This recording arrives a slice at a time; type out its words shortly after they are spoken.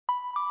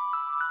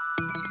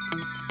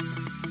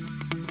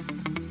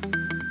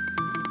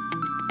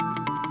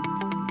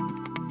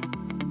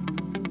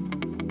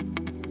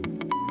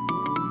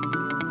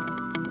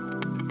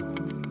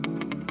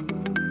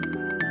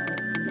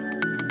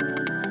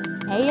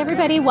Hey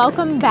everybody,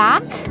 welcome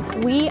back.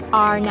 We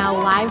are now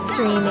live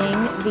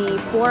streaming the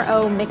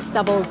 4-0 mixed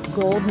doubles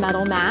gold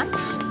medal match.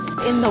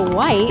 In the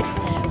white,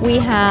 we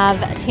have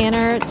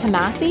Tanner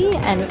Tomassi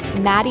and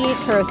Madi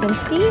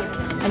Turosinski,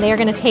 and they are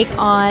going to take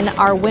on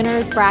our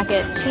winners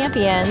bracket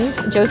champions,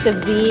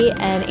 Joseph Zee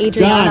and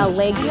Adriana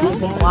Leggio.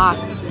 Block.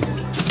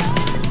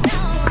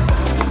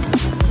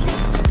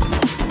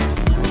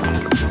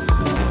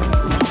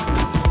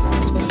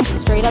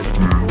 Straight up.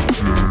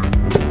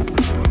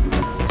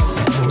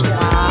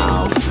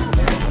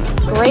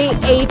 Great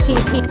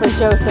ATP for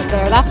Joseph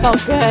there. That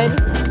felt good.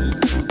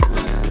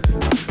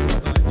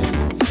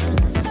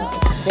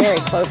 Very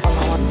close on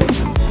that one.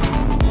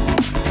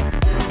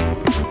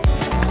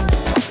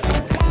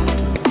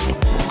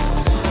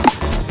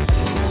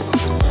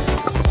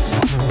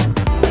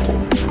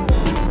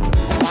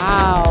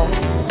 Wow.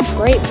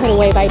 Great put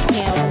away by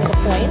Tanner with the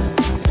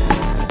points.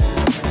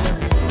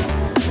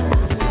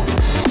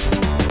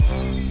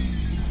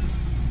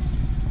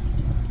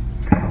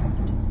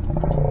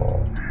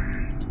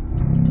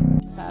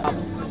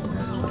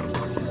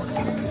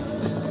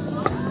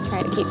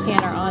 Try to keep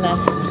Tanner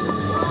honest.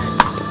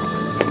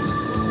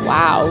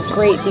 Wow,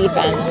 great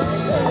defense.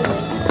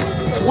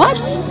 What?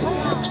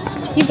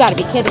 You've got to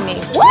be kidding me.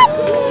 What?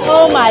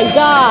 Oh my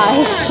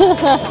gosh.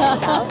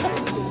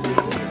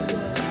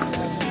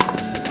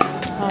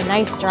 Oh,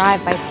 nice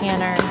drive by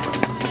Tanner.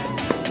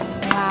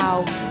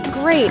 Wow,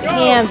 great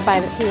hands by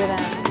the two of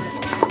them.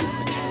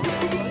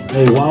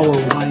 Hey, while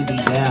we're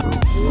winding down,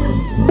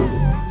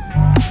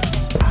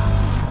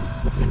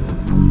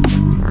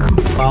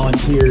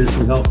 volunteers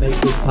to help make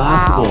this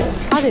possible. Wow.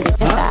 How did he get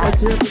that?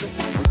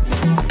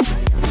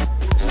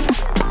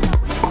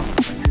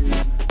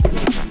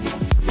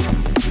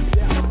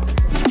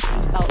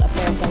 Felt up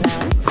there at the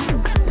net.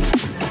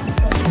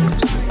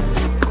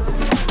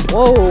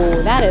 Whoa,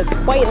 that is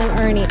quite an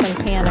Ernie from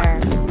Tanner.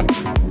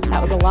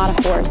 That was a lot of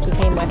force he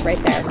came with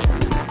right there.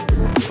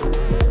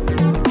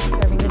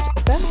 Serving to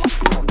Joseph.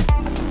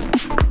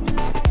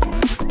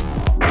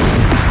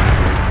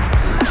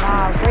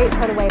 Wow, great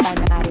put away by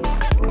Madi.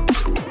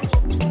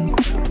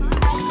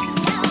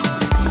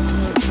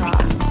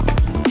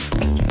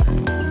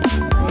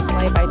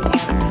 By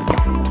Tanner.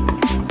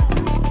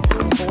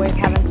 Boys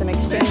having some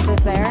exchanges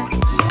there.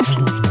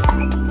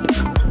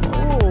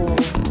 Ooh,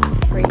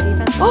 great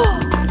defense. Oh,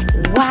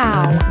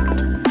 wow.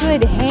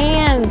 Good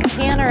hands,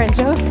 Tanner and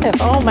Joseph.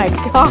 Oh my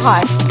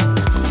gosh.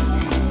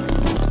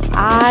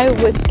 I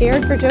was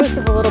scared for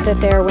Joseph a little bit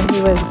there when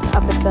he was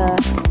up at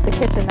the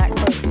kitchen that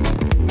close.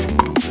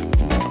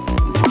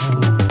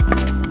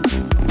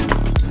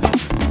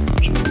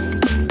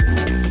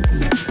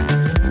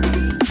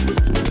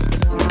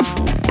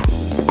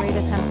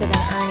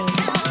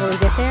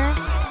 There,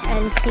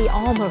 and he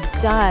almost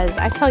does.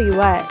 I tell you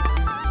what.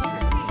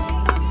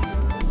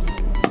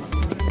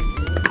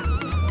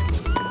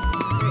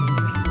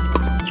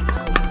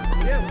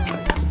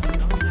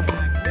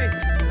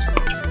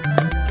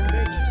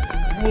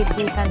 Great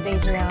defense,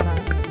 Adriana.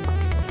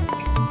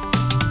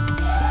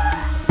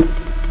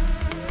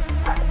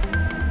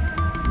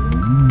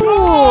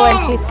 Ooh, and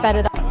she sped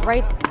it up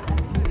right.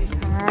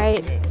 All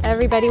right,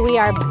 everybody, we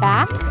are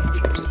back.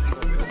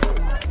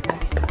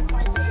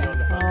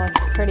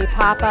 Pretty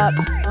pop-up.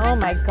 Oh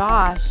my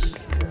gosh.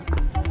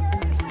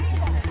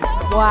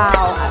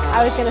 Wow.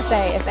 I was going to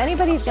say, if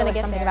anybody's going to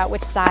get something about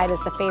which side is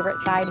the favorite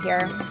side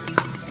here.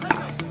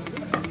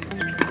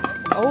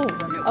 Oh,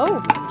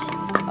 oh,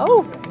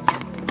 oh.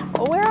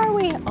 Oh, where are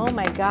we? Oh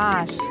my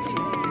gosh.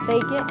 They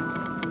get...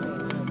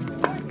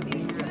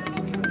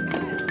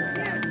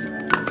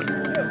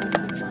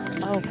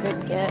 Oh,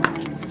 good get.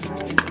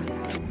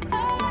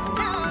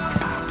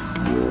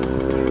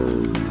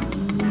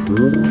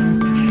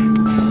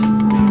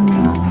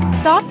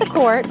 Off the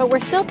court, but we're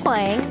still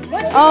playing.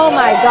 Oh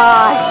my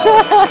gosh.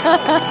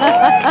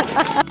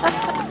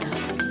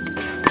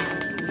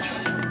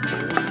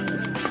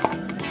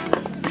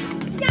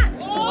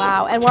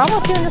 Wow, and we're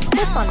almost doing the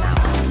splits on that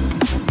one.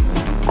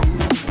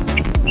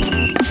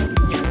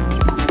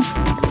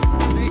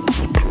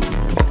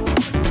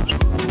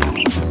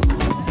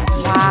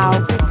 Wow,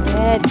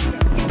 good.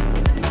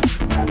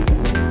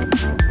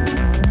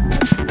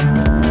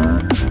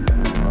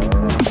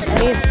 And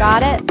he's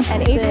got it,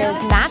 and it is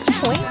match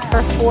point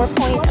for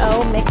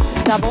 4.0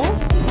 mixed doubles.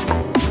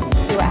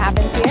 See what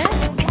happens here.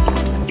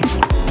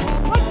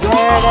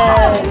 There it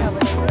is.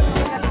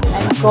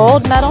 And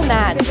gold medal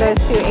match goes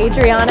to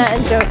Adriana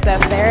and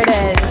Joseph. There it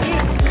is.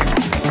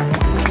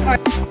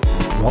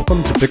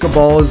 Welcome to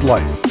Pickleball is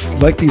Life. If you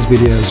like these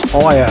videos,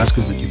 all I ask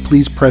is that you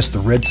please press the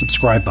red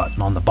subscribe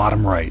button on the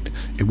bottom right.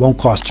 It won't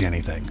cost you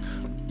anything.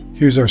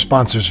 Here's our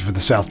sponsors for the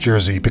South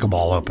Jersey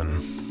Pickleball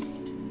Open.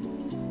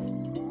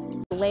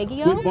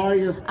 Leggio.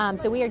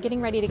 So we are getting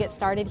ready to get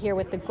started here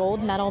with the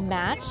gold medal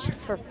match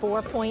for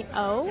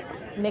 4.0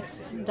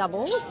 mixed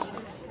doubles.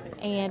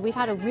 And we've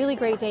had a really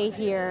great day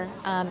here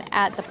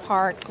at the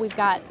park. We've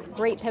got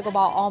great pickleball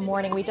all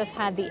morning. We just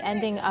had the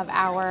ending of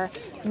our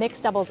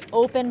mixed doubles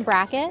open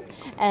bracket,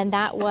 and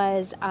that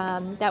was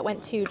that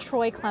went to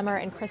Troy Clemmer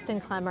and Kristen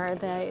Clemmer.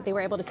 They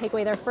were able to take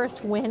away their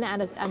first win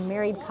as a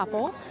married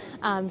couple.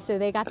 So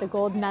they got the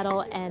gold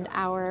medal, and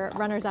our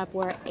runners-up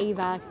were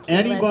Ava.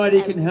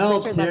 Anybody can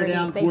help Richard tear Leverhulme.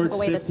 down They took courts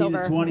away the 15 to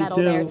silver 22. medal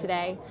there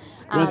today.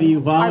 Whether you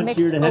Our mixed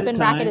volunteered ahead open of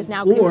bracket time is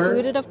now or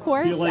concluded, of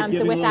course. feel like So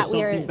giving with a that, little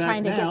we are something back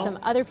trying to get now, some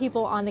other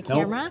people on the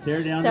camera.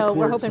 tear down the So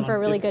we're courts hoping for a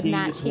on really good 15 to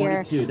match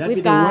here. 22. That'd We've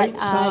be the got right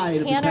side of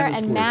the Tanner tennis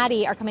and courts.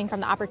 Maddie are coming from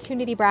the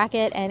opportunity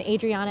bracket, and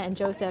Adriana and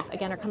Joseph,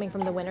 again, are coming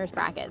from the winners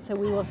bracket. So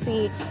we will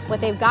see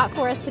what they've got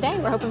for us today.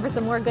 We're hoping for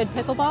some more good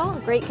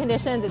pickleball. Great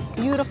conditions. It's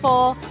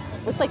beautiful.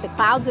 Looks like the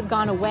clouds have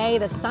gone away.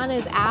 The sun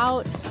is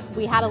out.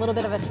 We had a little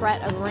bit of a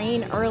threat of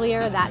rain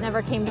earlier. That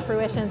never came to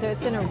fruition, so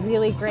it's been a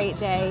really great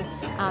day.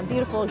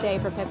 Beautiful day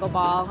for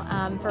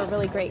pickleball for a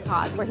really great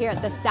cause. We're here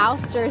at the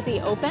South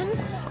Jersey Open,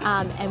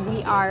 and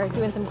we are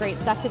doing some great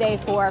stuff today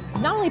for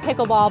not only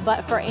pickleball,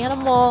 but for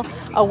animal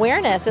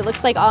awareness. It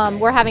looks like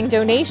we're having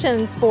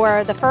donations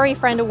for the Furry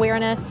Friend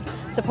Awareness,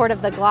 support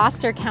of the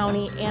Gloucester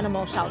County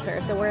Animal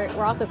Shelter. So we're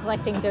also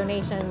collecting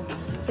donations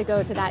to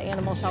go to that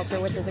animal shelter,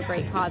 which is a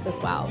great cause as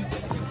well.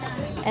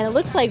 And it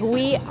looks like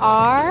we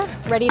are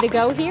ready to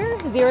go here,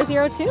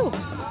 0-0-2.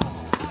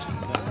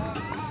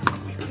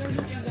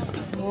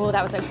 Oh,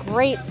 that was a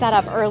great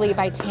setup early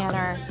by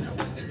Tanner.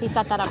 He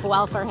set that up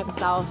well for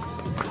himself.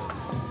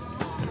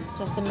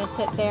 Just a miss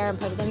hit there and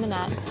put it in the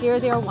net.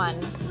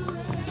 0-0-1.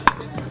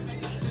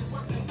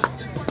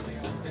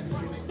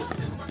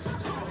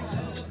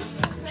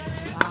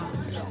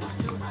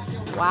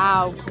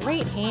 Wow,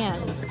 great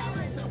hands.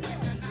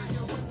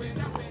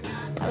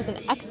 That was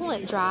an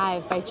excellent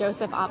drive by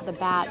Joseph off the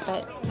bat,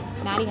 but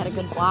Maddie had a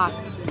good block.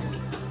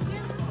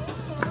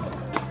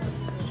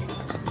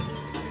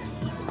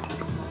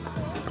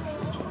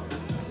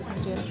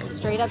 Doing some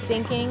straight up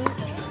dinking.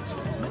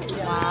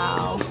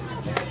 Wow.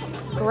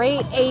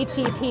 Great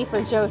ATP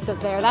for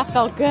Joseph there. That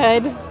felt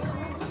good.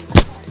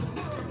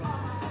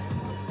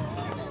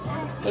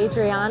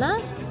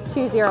 Adriana,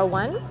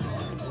 2-0-1.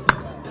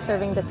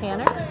 Serving to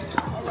Tanner.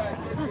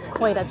 That's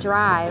quite a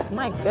drive.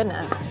 My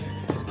goodness.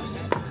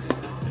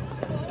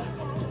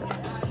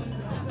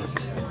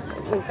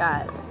 We've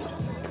got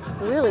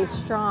really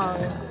strong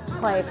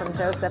play from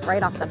Joseph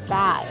right off the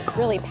bat. It's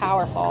really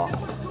powerful.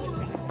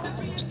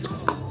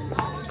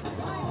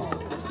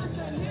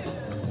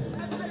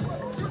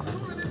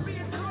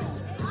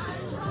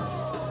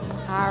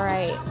 All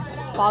right,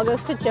 ball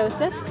goes to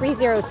Joseph,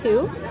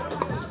 3-0-2.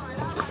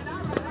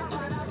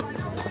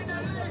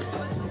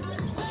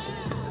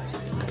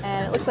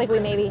 And it looks like we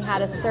maybe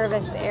had a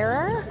service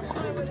error.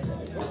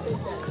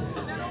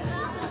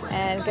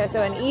 And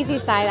so an easy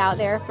side out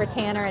there for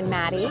Tanner and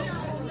Maddie.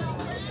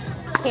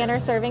 Tanner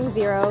serving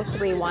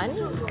 0-3-1.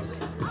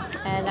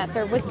 And that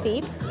serve was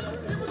deep.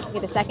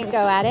 Get a second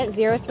go at it,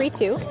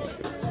 0-3-2.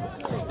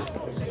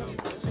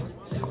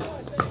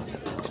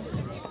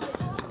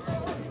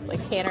 Looks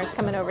like Tanner's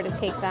coming over to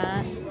take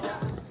that.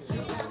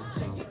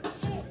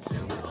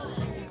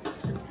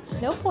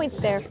 No points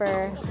there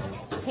for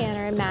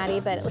Tanner and Maddie,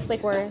 but it looks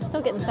like we're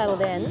still getting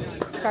settled in.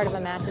 Start of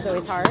a match is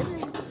always hard.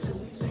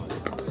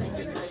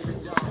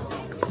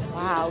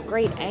 Wow,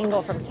 great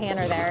angle from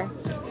Tanner there.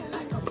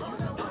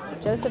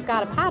 Joseph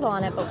got a paddle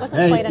on it, but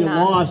wasn't quite enough.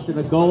 Hey, you lost in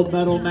a gold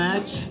medal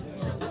match.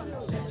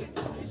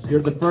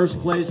 You're the first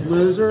place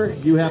loser.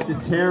 You have to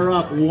tear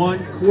up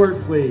one court,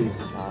 please.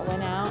 Ball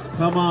went out.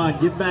 Come on,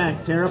 get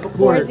back. Tear up a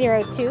court.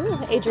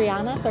 4-0-2.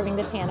 Adriana serving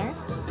to Tanner.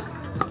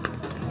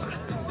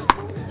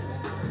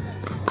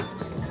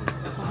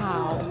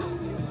 Wow.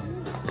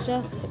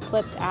 Just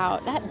flipped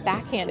out. That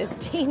backhand is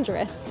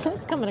dangerous.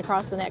 It's coming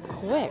across the net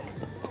quick.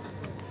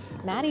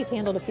 Maddie's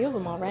handled a few of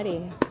them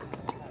already.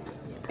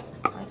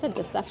 That's a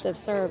deceptive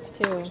serve,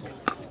 too.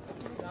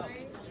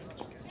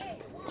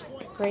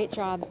 Great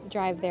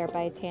drive there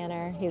by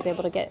Tanner. He was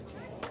able to get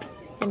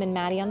him and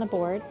Maddie on the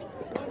board.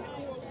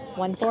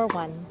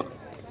 1-4-1.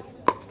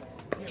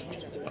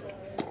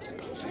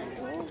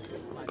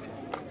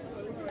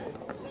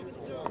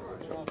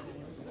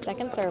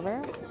 Second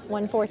server,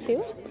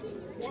 1-4-2.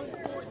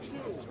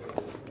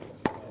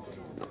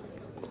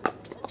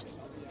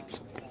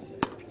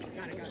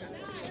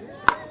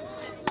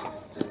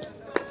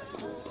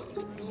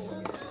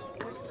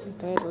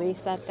 Good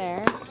reset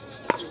there.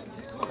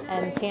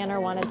 And Tanner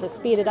wanted to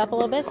speed it up a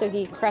little bit, so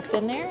he crept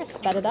in there,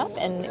 sped it up,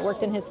 and it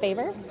worked in his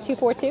favor.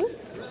 2-4-2.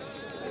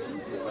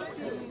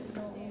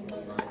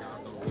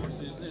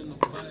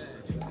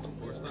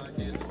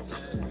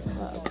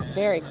 That was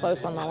very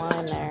close on the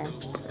line there.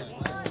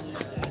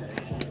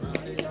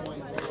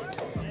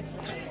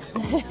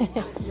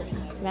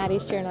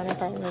 Maddie's cheering on her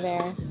partner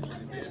there.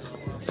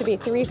 Should be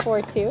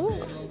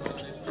 3-4-2.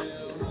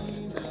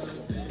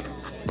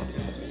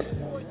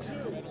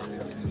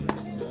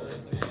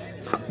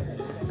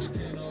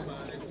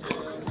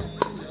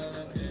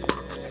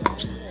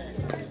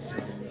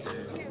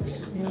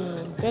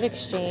 Good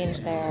exchange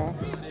there.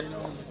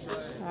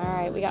 All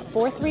right, right, we got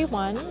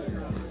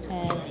 4-3-1,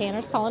 and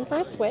Tanner's calling for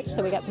a switch,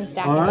 so we got some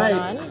stacking All right.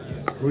 going on.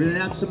 We're going to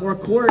have some more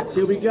courts.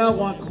 Here we go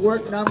on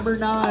court number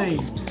 9.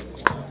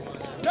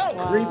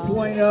 Wow.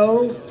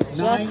 3.0, 9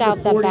 Just to out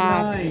the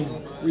 49.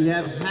 back. We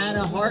have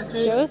Hannah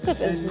Hartnett. Joseph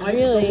is and Mike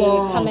really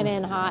DeLong coming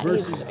in hot.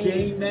 He's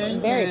versus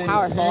very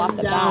powerful off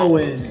the bat.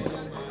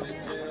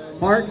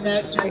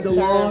 Hartnett and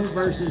DeLong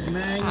versus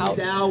Mang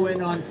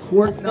Dowin on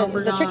court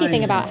number 9. The tricky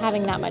thing about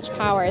having that much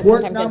power is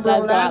Court sometimes it number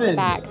does go out the 11.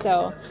 back,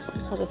 so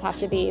we'll just have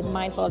to be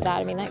mindful of that.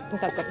 I mean, I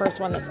think that's the first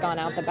one that's gone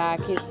out the back.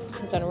 He's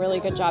done a really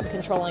good job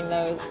controlling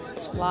those.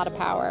 A lot of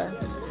power.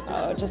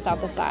 Oh, just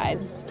out the side.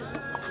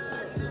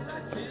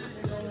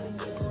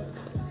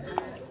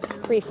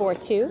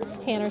 3-4-2.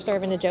 Tanner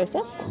serving to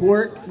Joseph.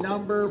 Court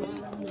number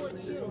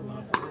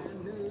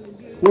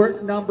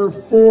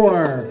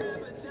 4.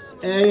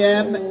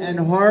 AM and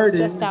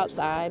Harden Just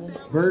outside.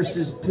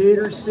 versus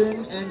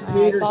Peterson and All right,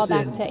 Peterson. ball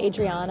back to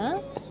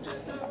Adriana.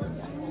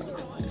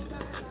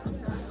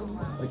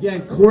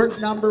 Again,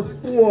 court number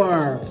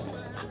 4.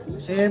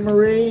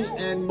 Anne-Marie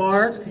and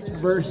Mark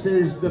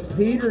versus the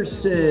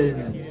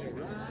Petersons.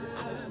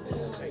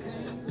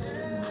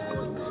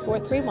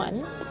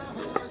 4-3-1.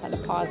 Had to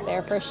pause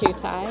there for a shoe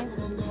tie.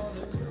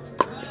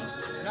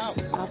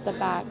 Off the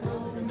back.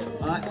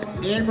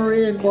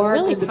 Anne-Marie and Mark.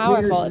 Really and the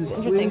powerful. Petersons. It's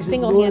interesting. Please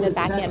Single-handed ignore the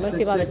backhand. text Most that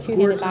people have a said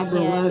two-handed court number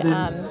backhand.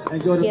 11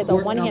 and go to He has a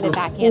court one-handed number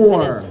backhand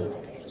 4. that is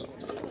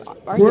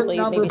arguably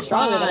number maybe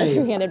stronger than a 5.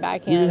 two-handed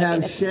backhand. We I mean,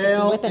 have it's just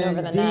Shale whipping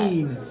over the and net.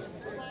 Dean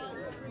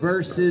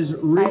versus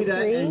Rita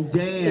 5-3, and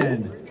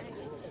Dan.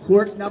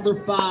 Court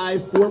number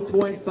 5,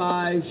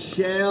 4.5,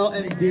 Shale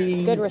and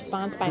Dean. Good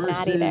response by Madi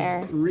versus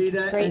there.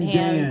 Rita Great and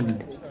hands.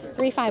 Dan.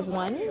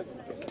 3-5-1.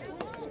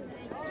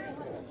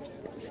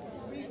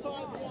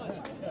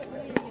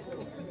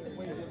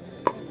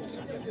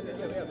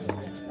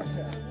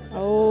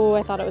 Oh,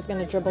 I thought it was going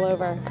to dribble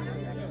over.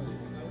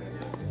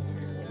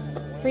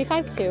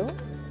 3-5-2.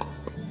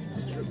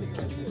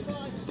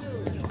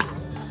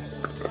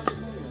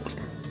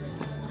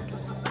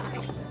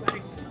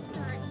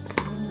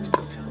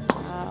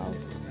 Wow.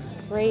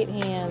 Great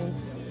hands.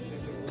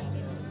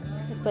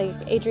 Looks like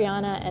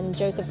Adriana and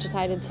Joseph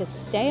decided to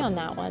stay on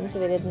that one, so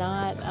they did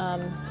not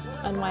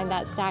unwind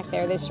that stack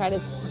there. They tried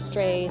to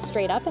stray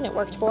straight up, and it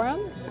worked for them.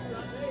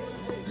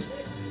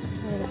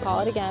 We're going to call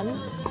it again.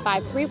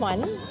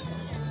 5-3-1.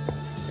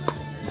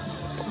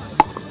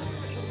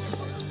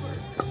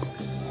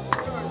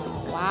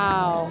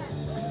 Wow.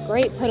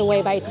 Great put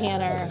away by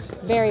Tanner.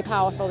 Very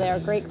powerful there.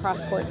 Great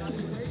cross-court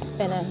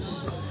finish.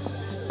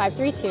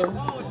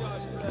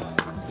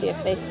 5-3-2. See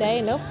if they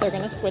stay. Nope, they're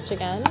going to switch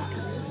again.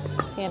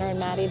 Tanner and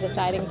Madi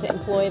deciding to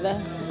employ the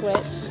switch.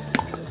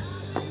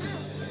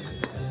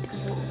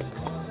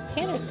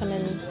 Tanner's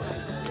coming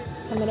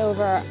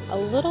over a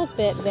little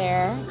bit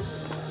there,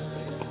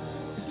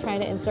 trying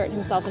to insert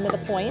himself into the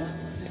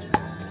points.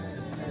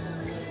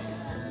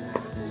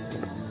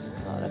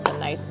 Oh, that's a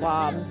nice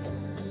lob.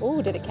 Oh,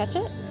 did it catch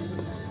it?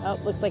 Oh,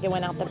 looks like it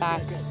went out the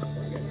back.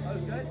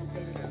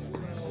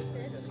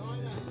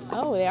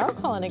 Oh, they are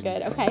calling it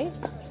good. Okay.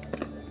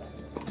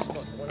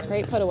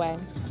 Great put away.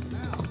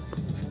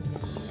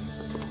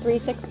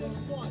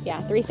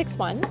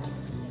 3-6-1.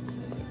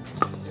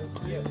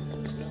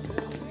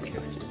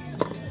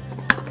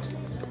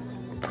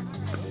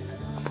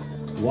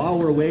 While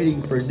we're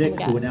waiting for Nick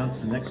to announce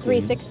the next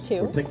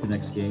 3-6-2. or pick the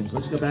next games,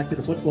 let's go back to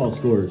the football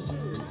scores.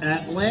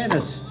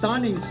 Atlanta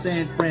stunning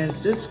San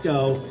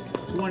Francisco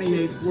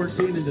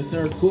 28-14 in the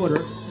third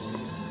quarter.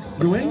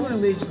 New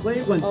England leads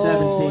Cleveland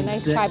 17-6. Oh,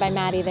 nice try by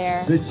Maddie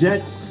there. The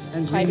Jets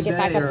and Trying to Green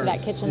get back Bay up to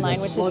that kitchen line,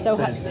 which is so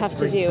tough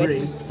to do.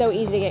 It's so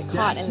easy to get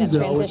caught in that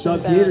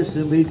transition zone.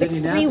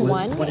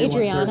 6-3-1,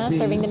 Adriana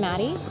serving to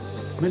Maddie.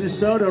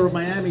 Minnesota over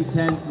Miami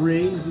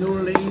 10-3. New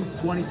Orleans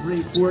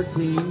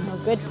 23-14.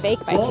 Oh, good fake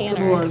by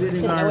Tanner.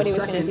 Didn't know what he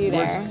was going to do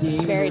there.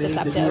 Very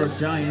deceptive. New York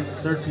Giants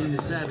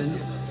 13-7.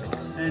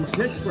 And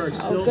Pittsburgh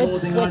still good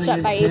holding on switch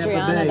up by against Tampa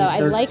Adriana, Bay, though. I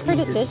like her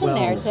 13-12. decision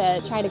there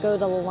to try to go to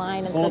the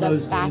line instead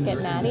of back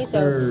at Maddie.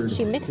 So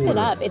she mixed it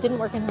up. It didn't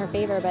work in her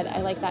favor, but I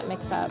like that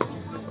mix up.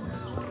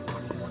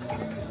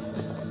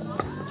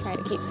 Try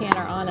to keep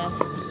Tanner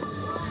honest.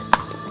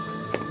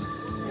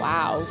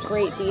 Wow,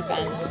 great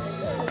defense.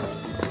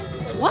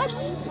 What?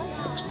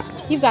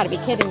 You've got to be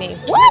kidding me.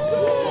 What?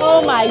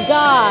 Oh my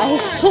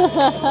gosh.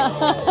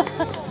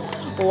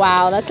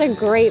 Wow, that's a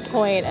great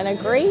point and a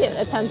great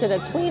attempt at a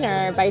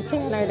tweener by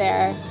Tanner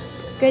there.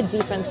 Good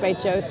defense by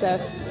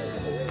Joseph.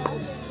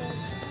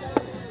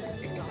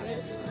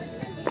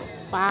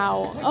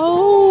 Wow.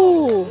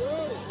 Oh,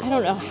 I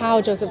don't know how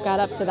Joseph got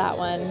up to that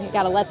one. You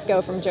got a let's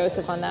go from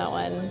Joseph on that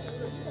one.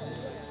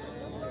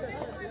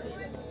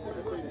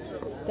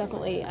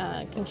 Definitely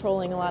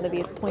controlling a lot of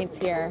these points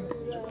here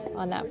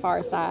on that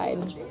far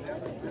side.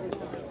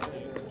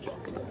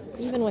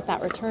 Even with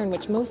that return,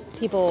 which most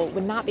people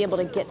would not be able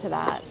to get to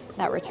that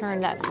return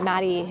that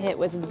Maddie hit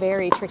was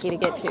very tricky to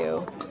get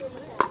to.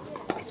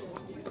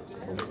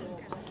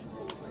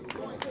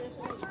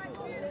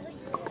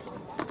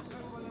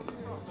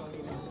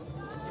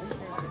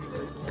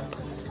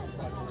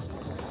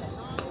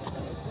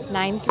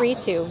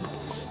 9-3-2.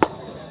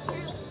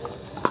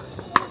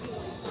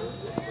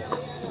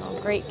 Oh,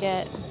 great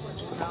get.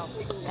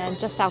 And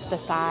just out the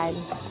side.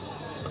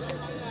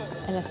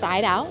 And a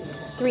side out.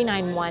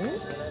 3-9-1.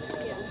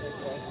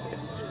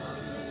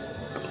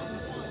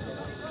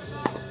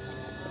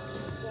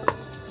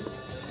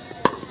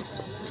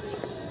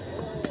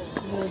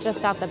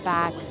 Just out the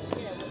back.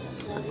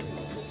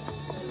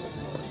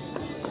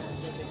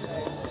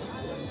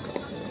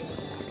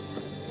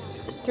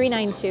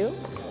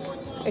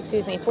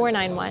 Excuse me,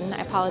 4-9-1.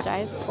 I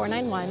apologize.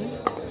 4-9-1.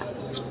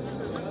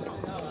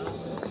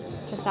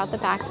 Just out the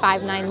back.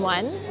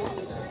 5-9-1.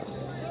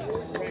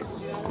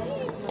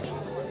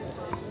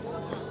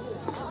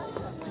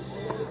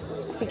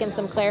 Seeking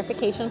some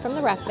clarification from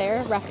the ref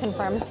there. Ref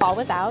confirms ball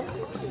was out.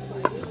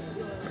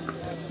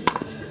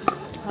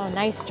 Oh,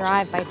 nice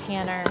drive by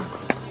Tanner.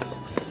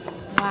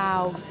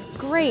 Wow,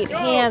 great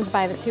hands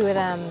by the two of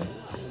them.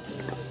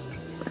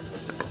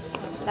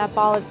 That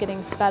ball is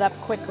getting sped up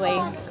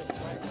quickly.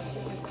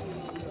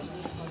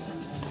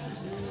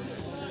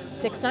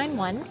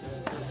 6-9-1.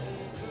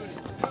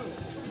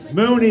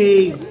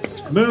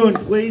 Moon,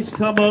 please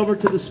come over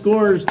to the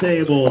scorer's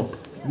table.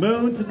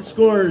 Moon to the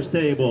scorer's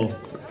table.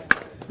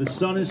 The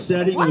sun is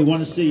setting and we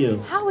want to see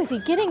you. How is he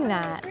getting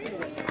that?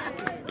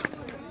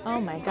 Oh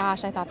my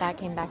gosh, I thought that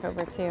came back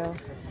over too.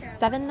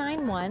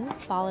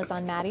 7-9-1. Ball is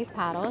on Maddie's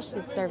paddle.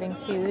 She's serving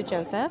to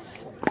Joseph.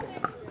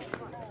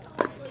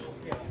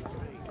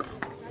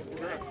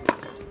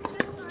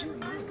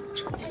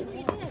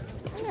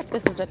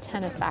 This is a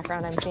tennis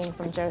background I'm seeing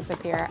from Joseph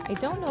here. I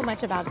don't know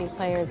much about these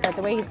players, but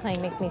the way he's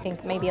playing makes me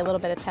think maybe a little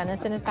bit of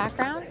tennis in his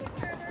background.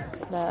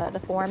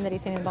 The form that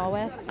he's hitting the ball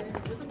with.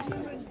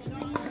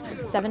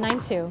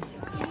 7-9-2.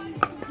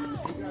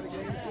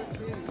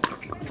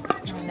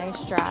 Oh,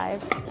 nice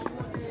drive.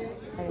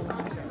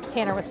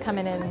 Tanner was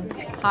coming in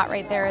hot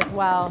right there as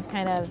well,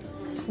 kind of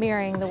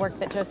mirroring the work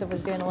that Joseph was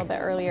doing a little bit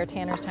earlier.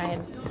 Tanner's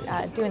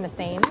doing the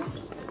same,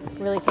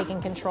 really taking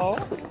control.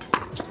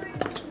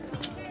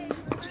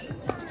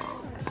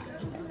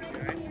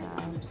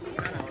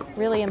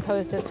 Really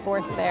imposed his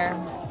force there.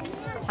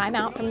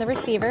 Timeout from the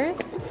receivers.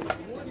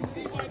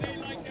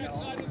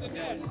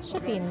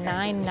 Should be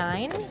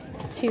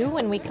 9-9-2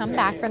 when we come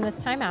back from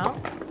this timeout.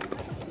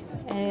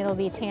 And it'll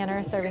be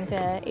Tanner serving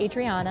to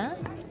Adriana.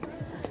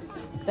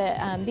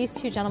 But these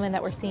two gentlemen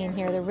that we're seeing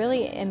here, they're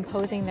really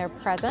imposing their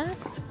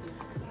presence,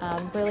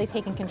 really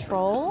taking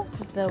control.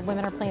 The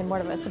women are playing more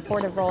of a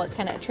supportive role. It's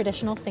kind of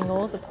traditional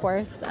singles, of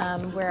course,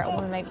 where a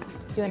woman might be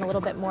doing a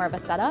little bit more of a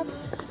setup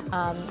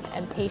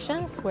and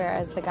patience,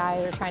 whereas the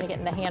guys are trying to get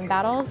into hand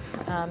battles.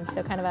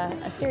 So kind of a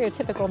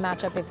stereotypical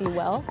matchup, if you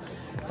will.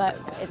 But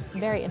it's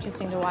very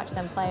interesting to watch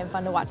them play and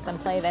fun to watch them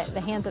play.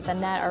 The hands at the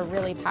net are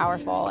really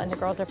powerful, and the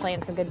girls are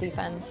playing some good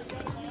defense.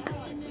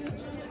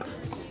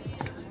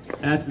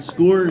 At the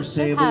scorer's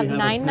table, have you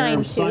have a pair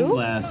of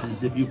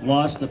sunglasses. If you've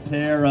lost a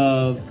pair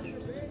of,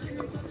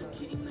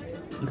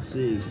 let's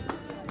see.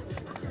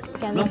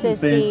 Again, this is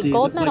the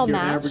gold medal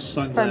match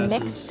for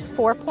mixed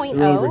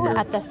 4.0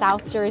 at the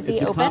South Jersey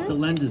If you Open. pop the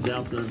lenses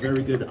out, they're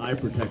very good eye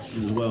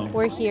protection as well.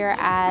 We're here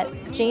at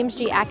James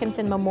G.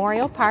 Atkinson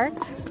Memorial Park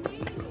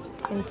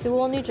in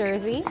Sewell, New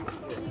Jersey.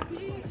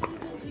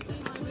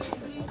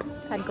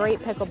 Had great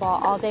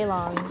pickleball all day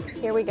long.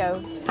 Here we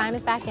go. Time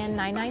is back in,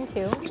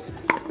 9-9-2.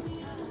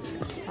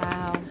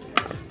 Wow.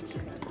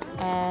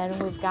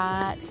 And we've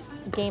got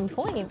game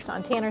point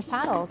on Tanner's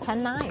paddle,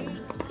 10-9.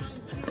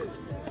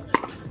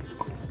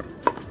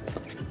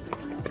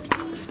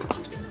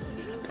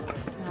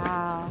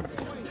 Wow.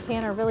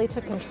 Tanner really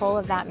took control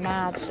of that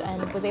match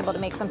and was able to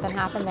make something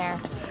happen there.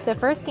 So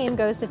first game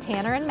goes to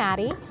Tanner and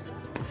Maddie.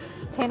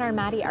 Tanner and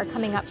Maddie are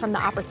coming up from the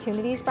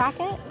opportunities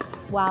bracket,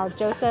 while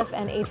Joseph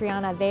and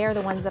Adriana, they are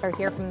the ones that are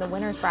here from the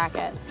winners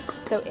bracket.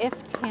 So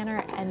if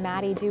Tanner and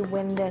Maddie do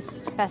win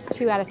this best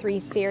 2 out of 3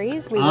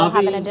 series, we will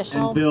have an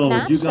additional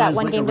match at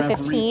 1 game to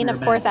 15,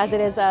 of course, as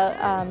it is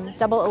a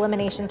double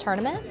elimination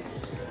tournament.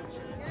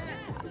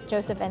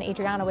 Joseph and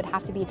Adriana would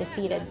have to be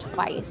defeated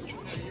twice.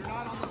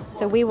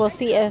 So we will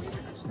see if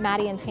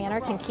Maddie and Tanner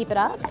can keep it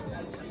up.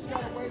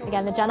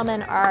 Again, the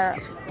gentlemen are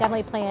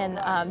definitely playing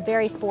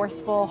very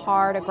forceful,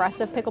 hard,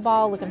 aggressive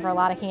pickleball, looking for a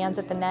lot of hands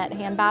at the net,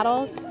 hand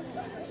battles.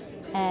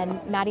 And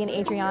Maddie and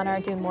Adriana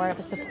are doing more of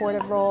a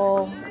supportive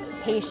role,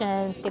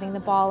 patience, getting the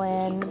ball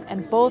in,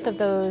 and both of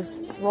those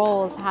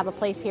roles have a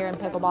place here in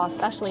pickleball,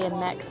 especially in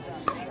mixed.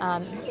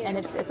 And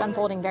it's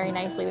unfolding very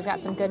nicely. We've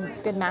got some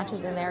good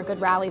matches in there, good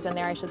rallies in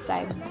there, I should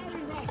say.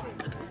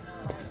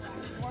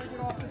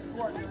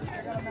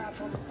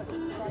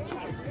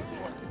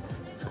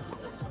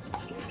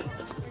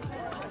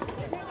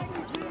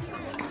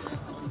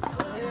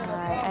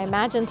 I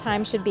imagine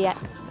time should be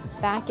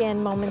back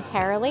in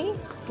momentarily.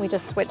 We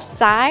just switched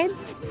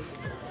sides.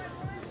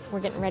 We're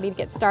getting ready to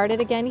get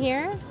started again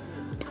here.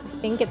 I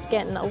think it's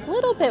getting a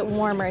little bit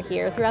warmer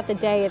here. Throughout the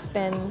day, it's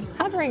been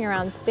hovering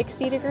around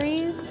 60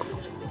 degrees.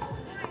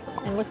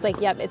 And it looks like,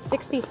 yep, it's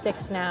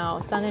 66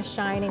 now. Sun is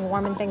shining,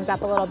 warming things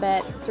up a little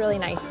bit. It's really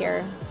nice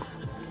here.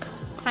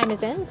 Time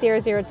is in,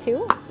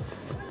 0:02.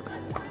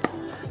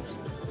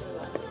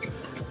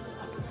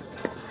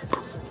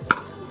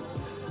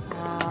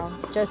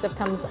 Joseph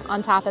comes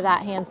on top of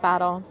that hands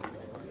battle.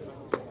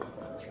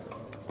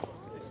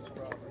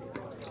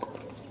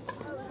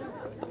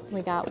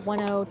 We got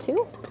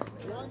 102.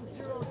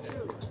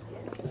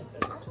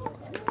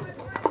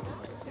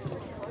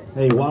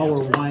 Hey, while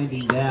we're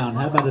winding down,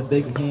 how about a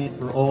big hand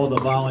for all the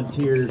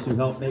volunteers who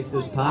helped make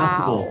this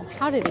possible? Wow,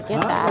 how did he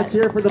get that? Let's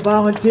hear it for the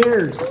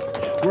volunteers.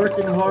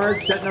 Working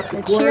hard, setting up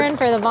the court. Cheering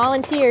for the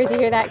volunteers. You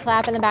hear that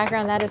clap in the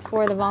background? That is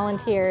for the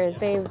volunteers.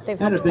 They've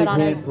helped put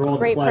on a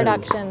great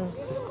production.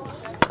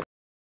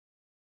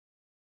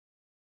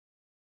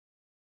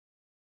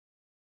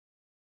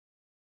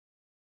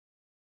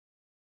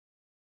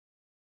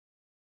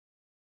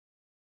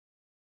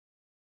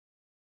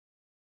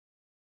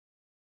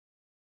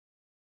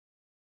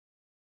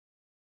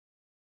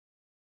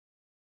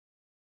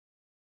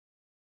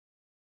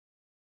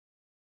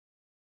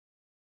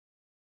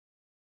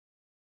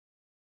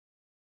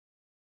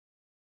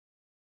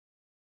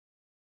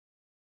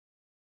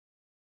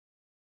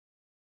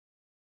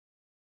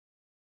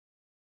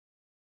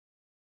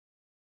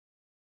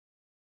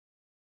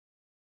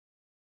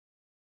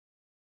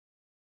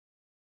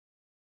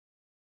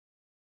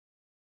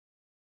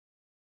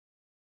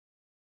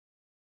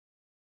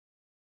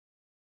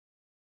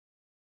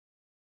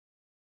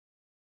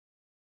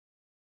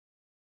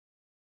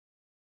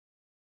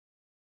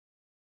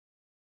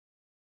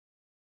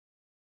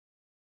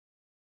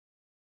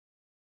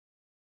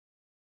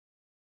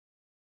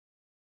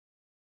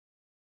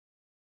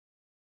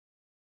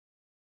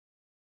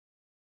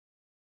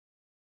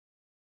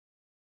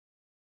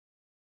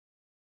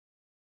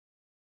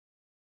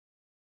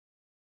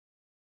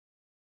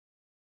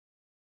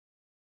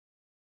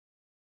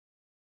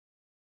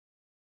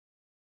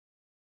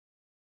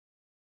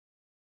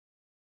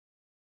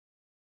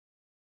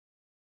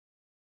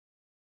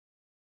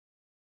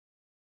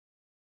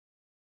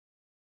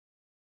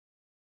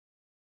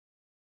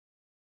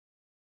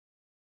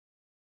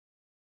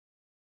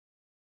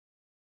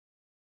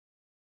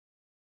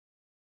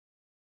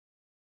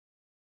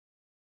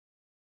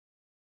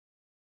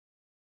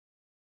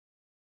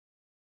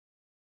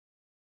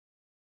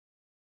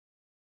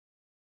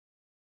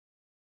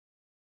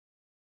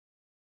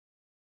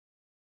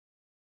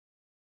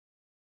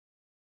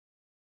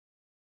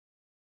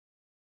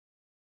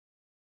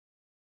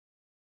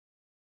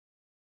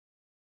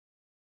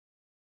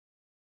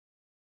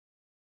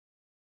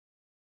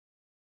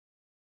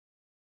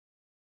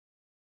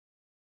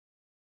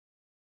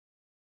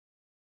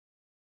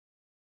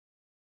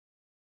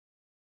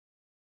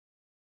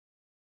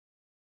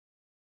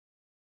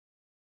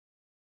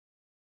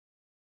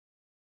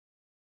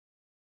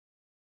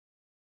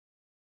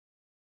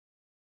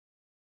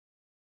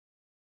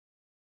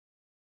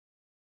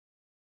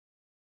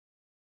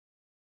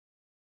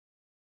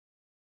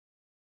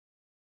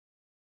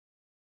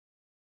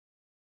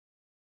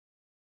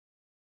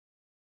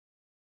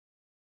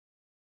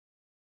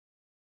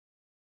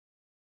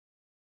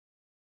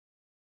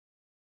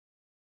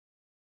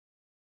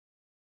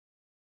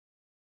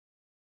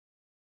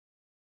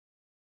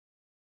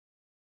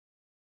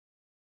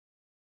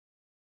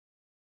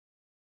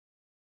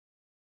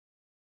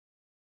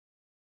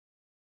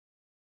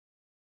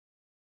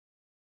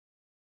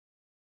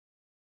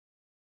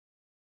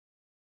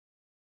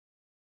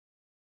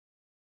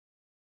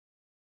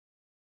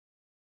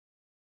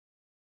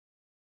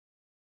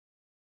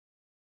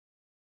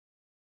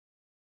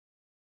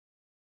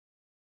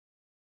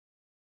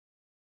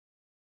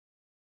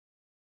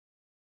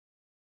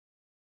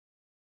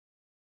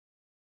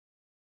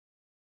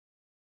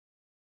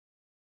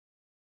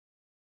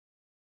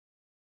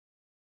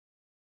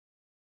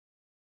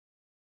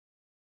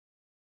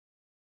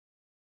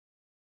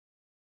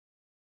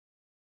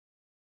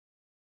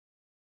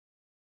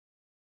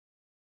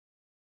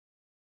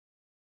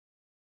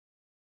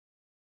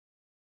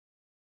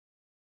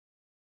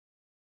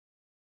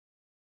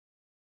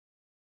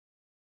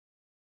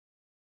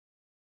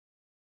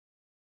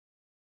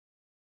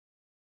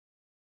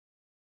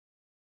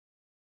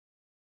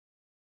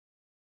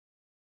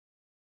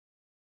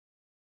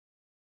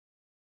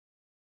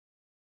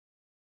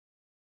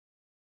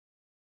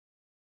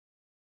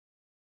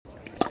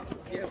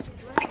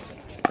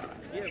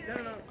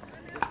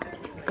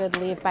 Good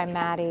lead by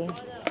Madi.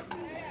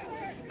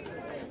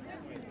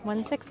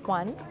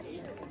 161.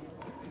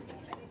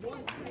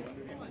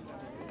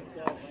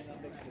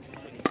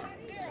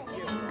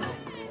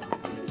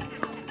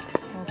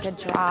 Oh, good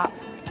drop.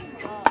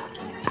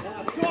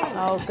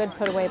 Oh, good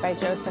put away by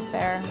Joseph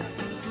there.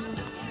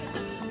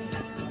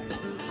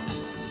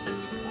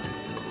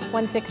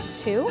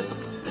 162.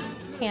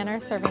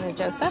 Tanner serving to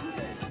Joseph.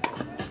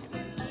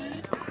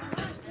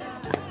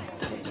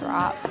 Good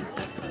drop.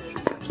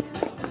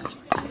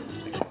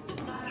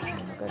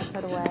 Good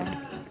put away.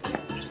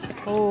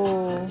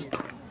 Oh,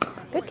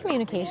 good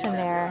communication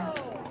there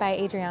by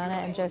Adriana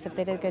and Joseph.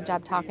 They did a good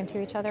job talking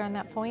to each other on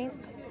that point.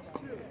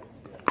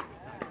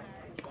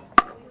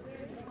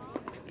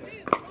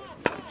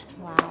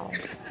 Wow.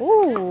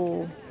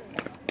 Ooh.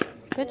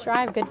 Good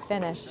drive, good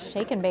finish.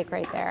 Shake and bake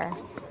right there.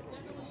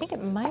 think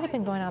it might have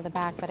been going out the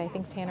back, but I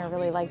think Tanner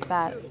really liked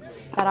that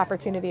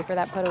opportunity for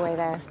that put away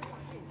there.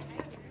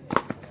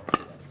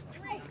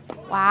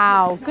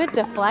 Wow, good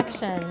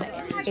deflection,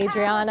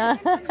 Adriana.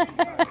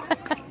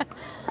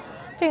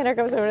 Tanner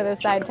comes over to the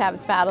side,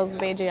 taps paddles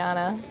with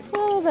Adriana. A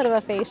little bit of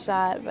a face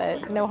shot,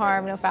 but no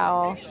harm, no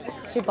foul.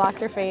 She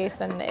blocked her face,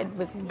 and it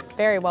was a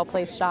very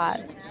well-placed shot.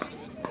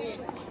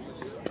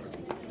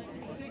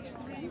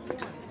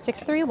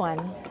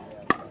 6-3-1.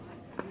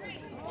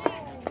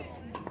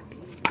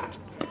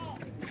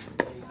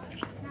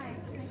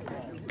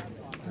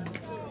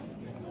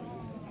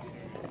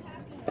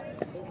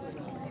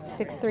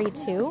 Six,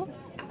 3-2.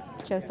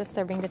 Joseph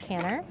serving to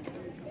Tanner.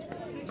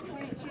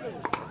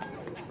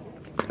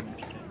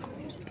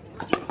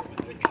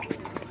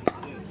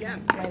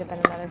 Might have been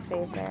another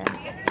save there.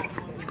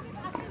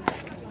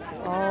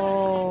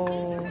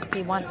 Oh,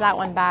 he wants that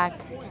one back.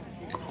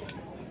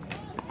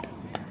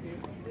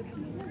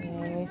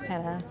 Yeah, he's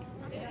kind of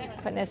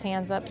putting his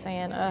hands up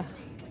saying, ugh,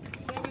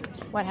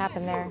 what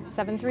happened there?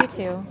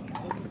 7-3-2.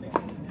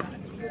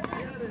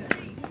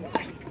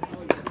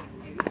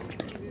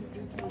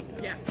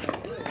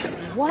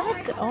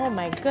 What? Oh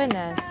my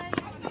goodness.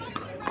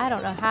 I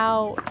don't know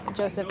how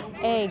Joseph,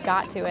 A,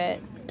 got to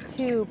it,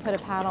 2, put a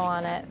paddle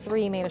on it,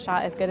 3, made a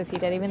shot as good as he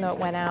did, even though it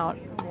went out.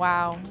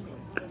 Wow.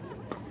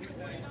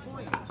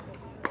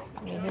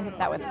 I mean, he hit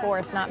that with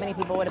force. Not many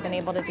people would have been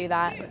able to do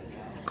that.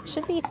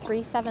 Should be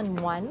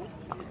 3-7-1.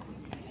 I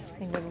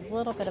think there's a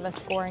little bit of a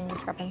scoring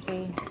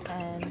discrepancy.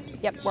 And,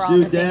 yep, we're all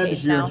on the same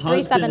page now.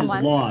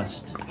 3-7-1.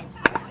 Lost.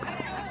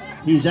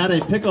 He's at a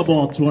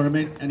pickleball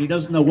tournament, and he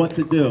doesn't know what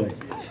to do.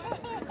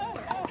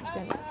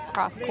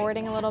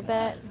 Cross-courting a little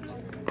bit.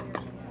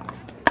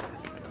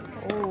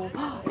 Ooh.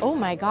 Oh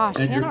my gosh,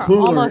 And Tanner your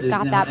cooler almost is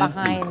got now that empty.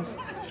 behind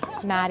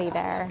Madi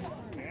there.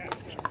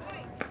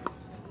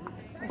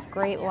 That's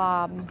great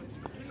lob.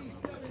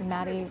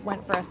 Madi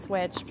went for a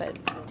switch, but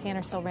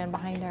Tanner still ran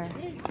behind her.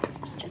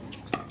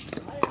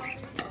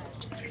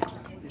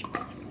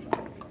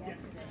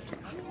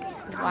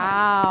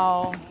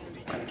 Wow.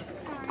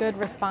 Good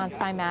response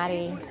by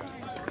Madi.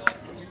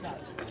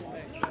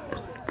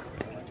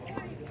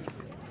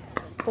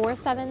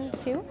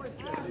 4-7-2.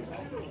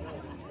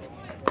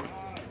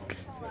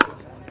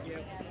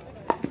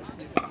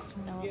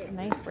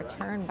 Nice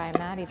return by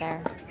Madi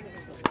there.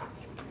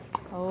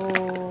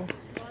 Oh,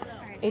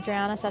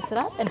 Adriana sets it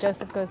up, and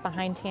Joseph goes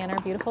behind Tanner.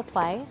 Beautiful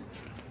play.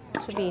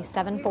 Should be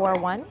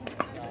 7-4-1.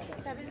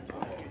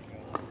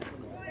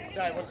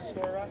 Sorry, what's the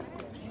score, Rob?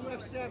 You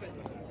have 7. Am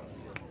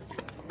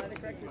I the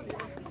correct receiver?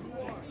 You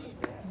are.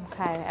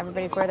 Okay,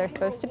 everybody's where they're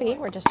supposed to be.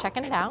 We're just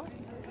checking it out.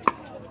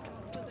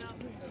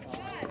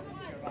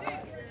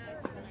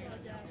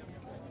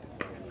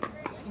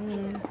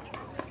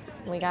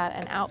 We got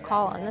an out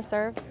call on the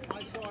serve.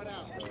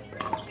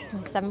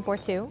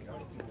 7-4-2.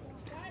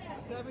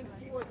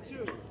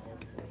 7-4-2.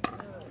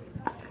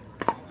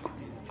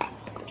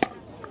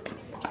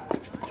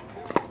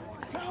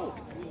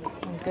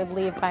 And good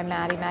leave by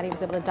Madi. Madi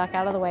was able to duck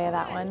out of the way of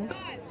that one.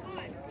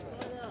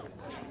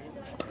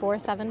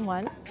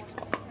 4-7-1.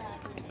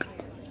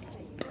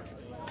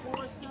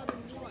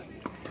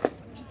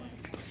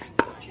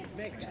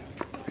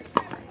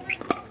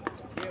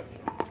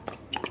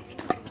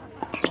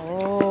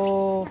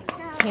 Oh,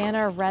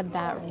 Tanner read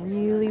that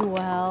really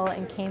well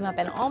and came up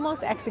and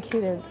almost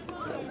executed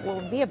what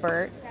would be a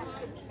Burt.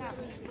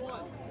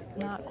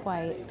 Not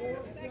quite.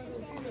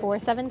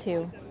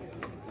 4-7-2.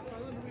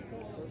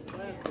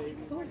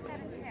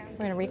 We're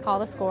going to recall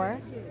the score.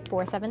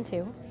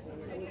 4-7-2.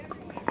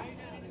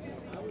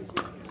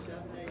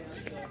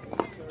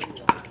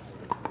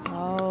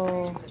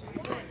 Oh.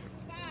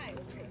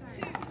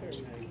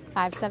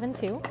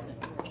 5-7-2.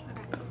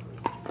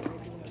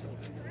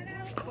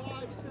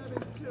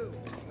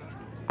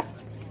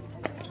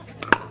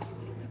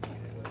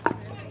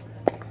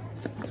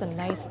 That's a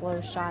nice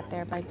low shot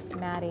there by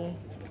Madi.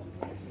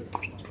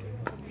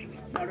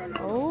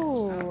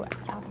 Oh,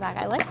 out the back.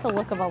 I like the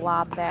look of a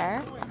lob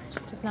there.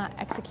 Just not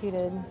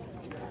executed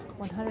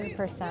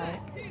 100%.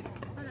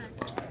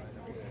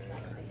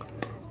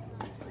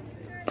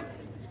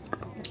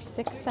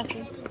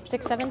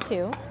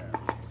 6-7-2.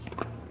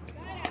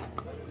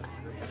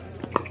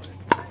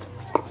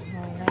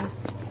 Oh, nice.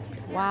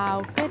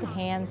 Wow, good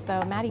hands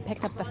though. Madi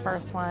picked up the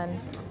first one.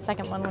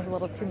 Second one was a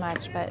little too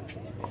much, but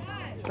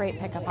great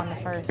pickup on the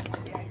first.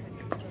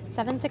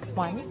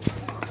 7-6-1.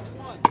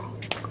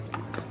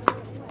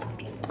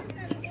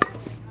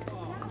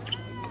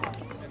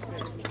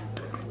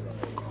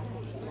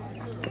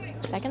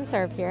 Second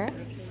serve here.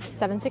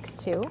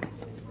 7-6-2.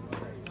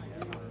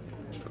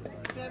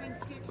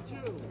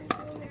 7-6-2.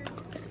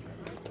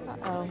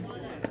 Uh-oh.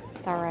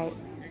 It's all right.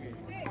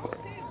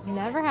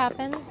 Never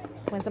happened.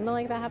 When something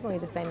like that happens, we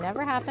just say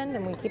never happened,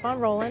 and we keep on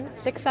rolling.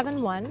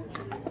 6-7-1.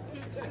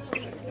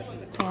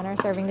 Tanner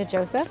serving to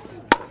Joseph.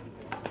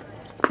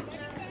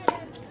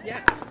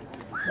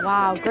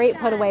 Wow, great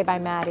put away by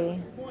Madi.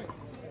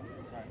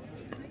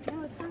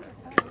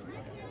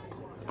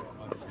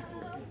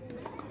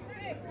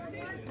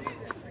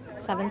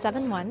 Seven,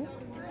 7-1.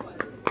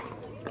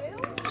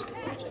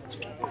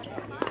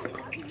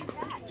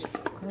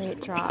 Great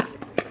drop.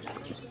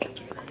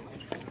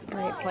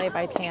 Great play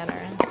by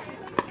Tanner.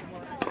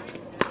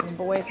 And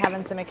boys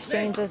having some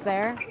exchanges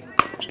there.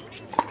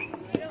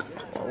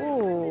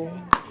 Ooh,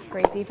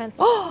 great defense.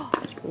 Oh,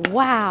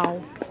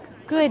 wow.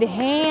 Good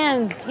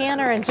hands,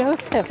 Tanner and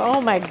Joseph. Oh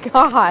my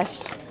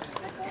gosh.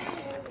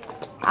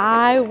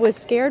 I was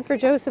scared for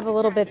Joseph a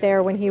little bit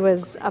there when he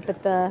was up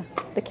at the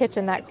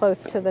kitchen that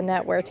close to the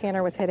net where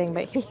Tanner was hitting,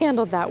 but he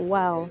handled that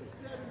well.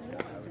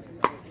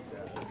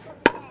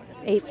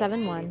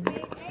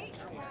 8-7-1.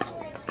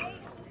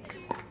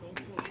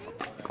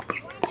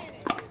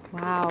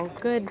 Wow,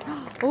 good.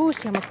 Oh,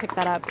 she almost picked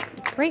that up.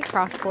 Great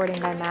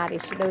cross-boarding by Madi.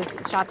 Those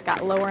shots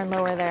got lower and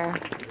lower there.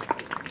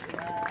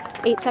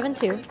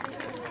 8-7-2.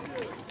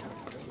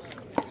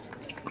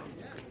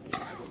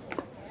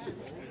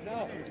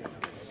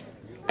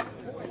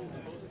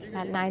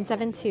 At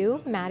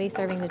 9-7-2, Madi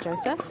serving to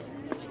Joseph.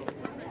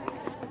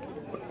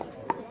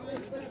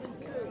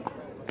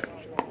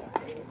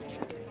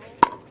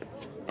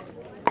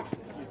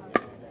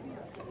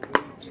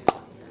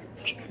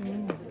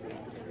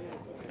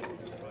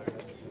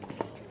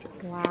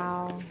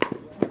 Wow.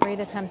 Great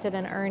attempted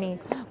an Ernie.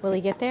 Will he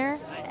get there?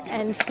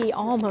 And he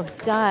almost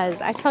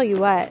does. I tell you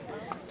what,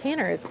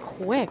 Tanner is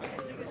quick.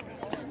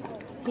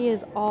 He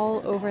is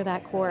all over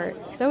that court.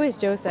 So is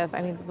Joseph.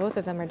 I mean, both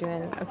of them are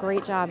doing a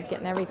great job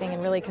getting everything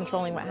and really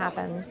controlling what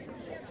happens.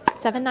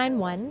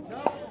 7-9-1.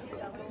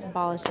 The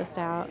ball is just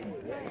out.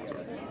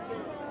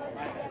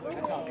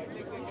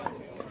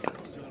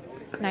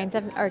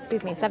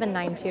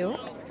 7-9-2.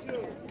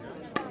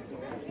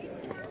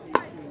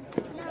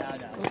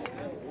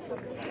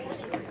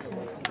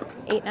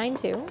 Eight,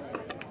 9-2.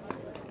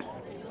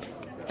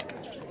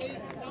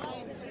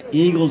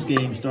 Eagles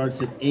game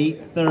starts at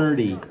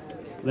 8:30.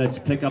 Let's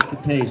pick up the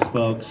pace,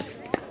 folks.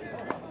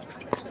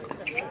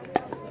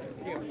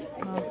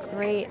 Oh,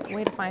 great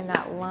way to find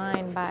that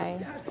line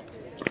by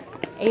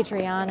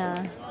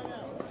Adriana.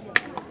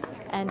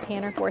 And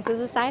Tanner forces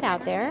a side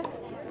out there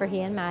for he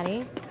and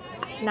Madi.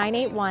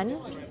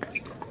 9-8-1.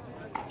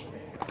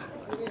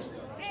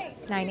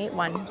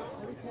 9-8-1.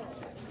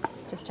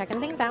 Just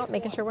checking things out,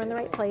 making sure we're in the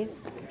right place.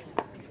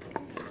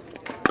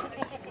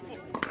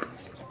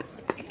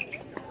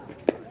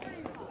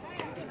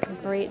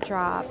 Great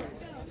drop.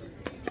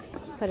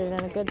 Put it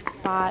in a good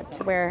spot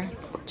to where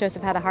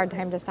Joseph had a hard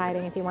time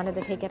deciding if he wanted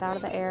to take it out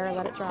of the air or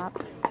let it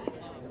drop.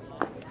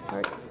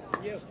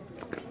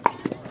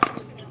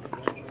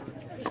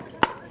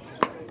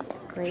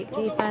 Great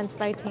defense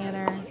by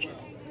Tanner.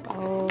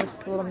 Oh,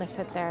 just a little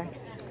mishit there.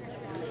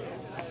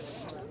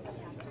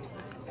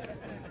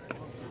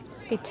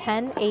 Be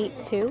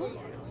 10-8-2.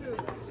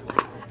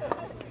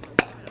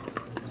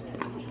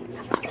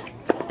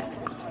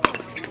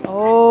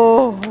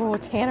 Oh,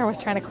 Tanner was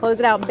trying to close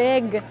it out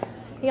big.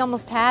 He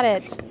almost had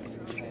it.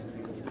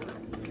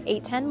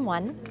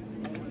 8-10-1.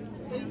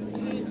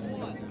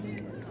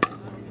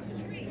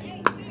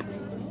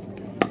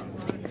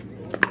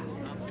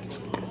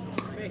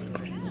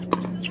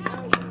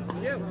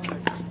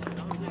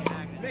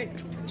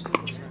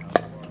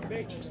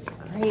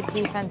 Great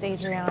defense,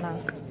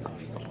 Adriana.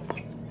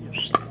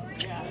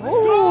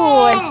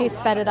 Oh, and she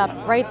sped it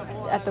up right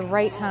at the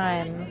right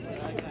time.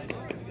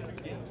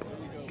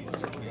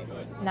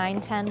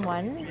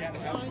 9-10-1.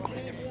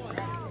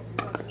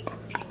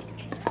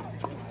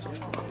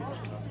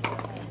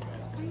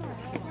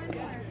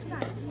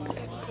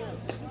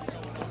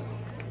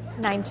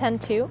 Nine,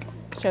 10-2.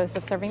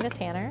 Joseph serving to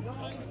Tanner.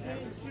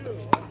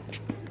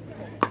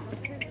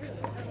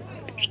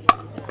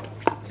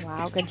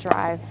 Wow, good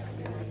drive.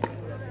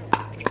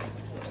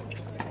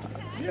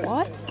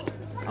 What?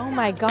 Oh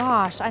my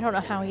gosh, I don't know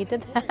how he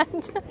did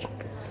that.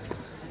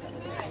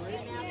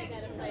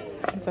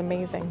 It's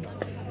amazing.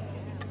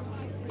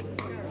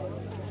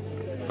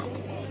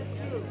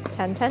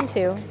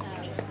 10-10-2.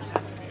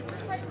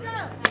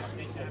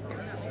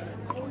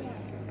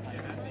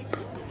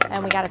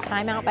 And we got a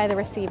timeout by the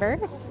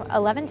receivers.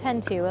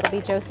 11-10-2. It'll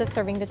be Joseph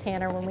serving to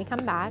Tanner when we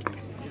come back.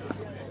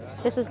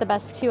 This is the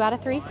best 2 out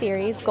of 3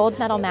 series gold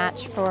medal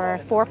match for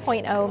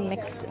 4.0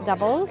 mixed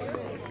doubles.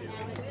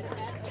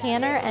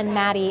 Tanner and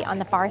Madi on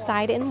the far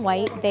side in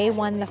white, they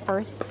won the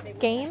first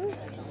game.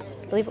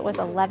 I believe it was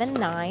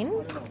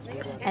 11-9.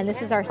 And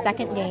this is our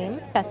second game,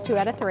 best 2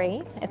 out of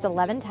 3. It's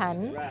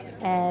 11-10.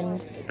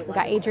 And we've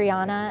got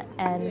Adriana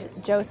and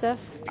Joseph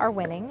are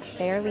winning.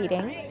 They are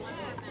leading.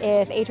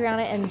 If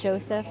Adriana and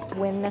Joseph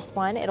win this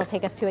one, it'll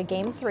take us to a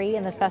game 3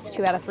 in this best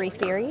 2 out of 3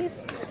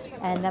 series.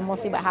 And then we'll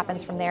see what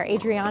happens from there.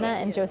 Adriana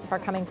and Joseph are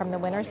coming from the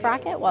winner's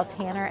bracket, while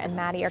Tanner and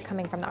Madi are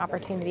coming from the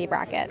opportunity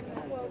bracket.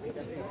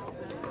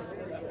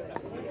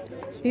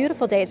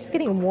 Beautiful day. It's just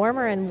getting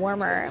warmer and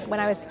warmer.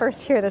 When I was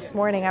first here this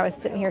morning, I was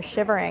sitting here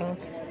shivering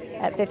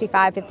at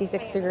 55,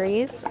 56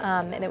 degrees.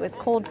 And it was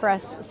cold for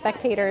us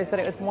spectators, but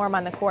it was warm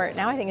on the court.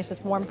 Now I think it's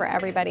just warm for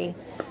everybody.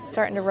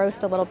 Starting to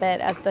roast a little bit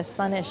as the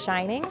sun is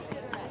shining.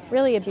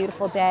 Really a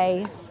beautiful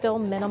day. Still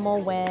minimal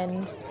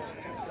wind.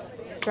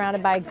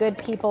 Surrounded by good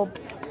people,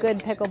 good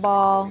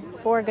pickleball,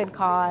 for a good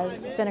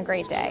cause. It's been a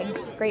great day.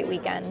 Great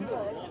weekend.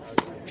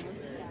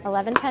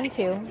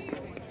 11-10-2.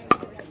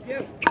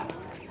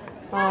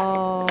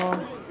 Oh,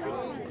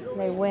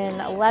 they win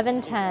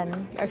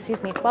 11-10, or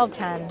excuse me,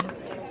 12-10.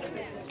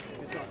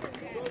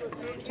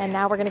 And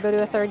now we're going to go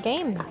to a third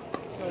game.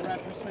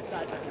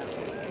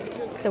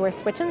 So we're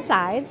switching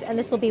sides, and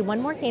this will be one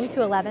more game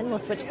to 11. We'll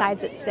switch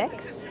sides at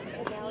 6.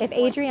 If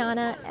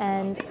Adriana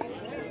and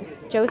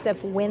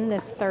Joseph win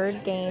this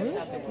third game,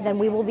 then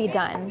we will be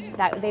done.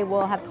 That they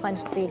will have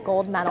clinched the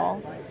gold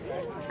medal.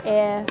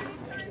 If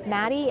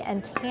Madi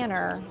and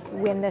Tanner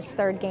win this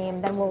third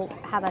game, then we'll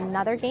have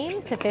another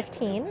game to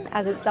 15.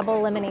 As it's double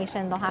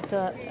elimination, they'll have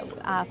to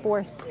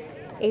force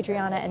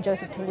Adriana and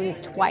Joseph to lose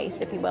twice,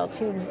 if you will.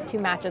 Two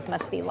matches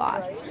must be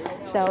lost.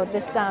 So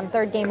this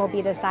third game will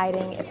be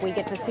deciding if we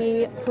get to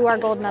see who our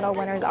gold medal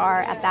winners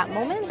are at that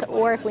moment,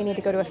 or if we need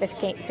to go to a fifth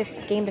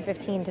game to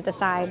 15 to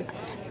decide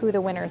who the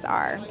winners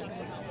are.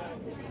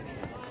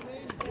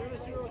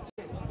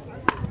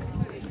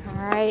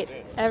 All right,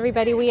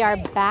 everybody, we are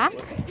back.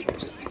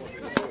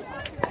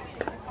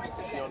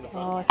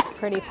 Oh, it's a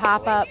pretty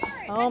pop-up.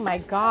 Oh my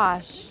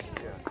gosh.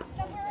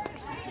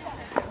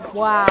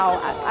 Wow,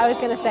 I was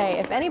gonna say,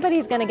 if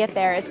anybody's gonna get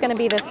there, it's gonna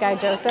be this guy,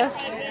 Joseph.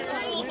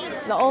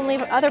 The only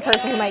other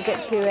person who might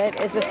get to it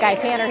is this guy,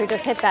 Tanner, who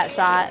just hit that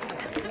shot.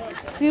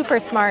 Super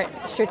smart,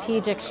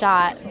 strategic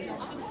shot.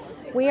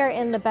 We are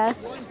in the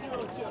best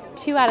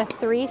 2 out of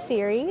 3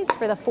 series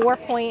for the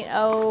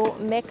 4.0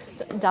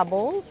 mixed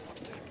doubles.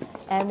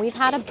 And we've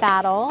had a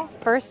battle.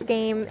 First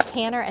game,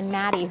 Tanner and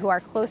Madi, who are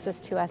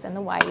closest to us in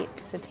the white.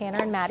 So Tanner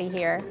and Madi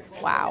here.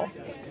 Wow.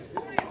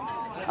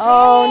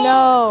 Oh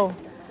no.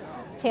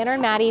 Tanner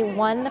and Madi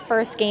won the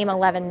first game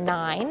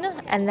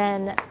 11-9, and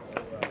then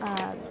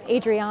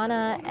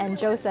Adriana and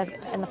Joseph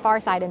in the far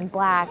side in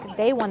black,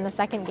 they won the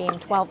second game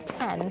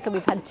 12-10. So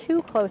we've had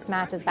 2 close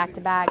matches back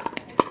to back.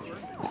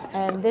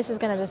 And this is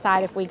going to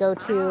decide if we go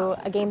to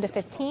a game to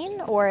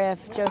 15 or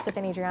if Joseph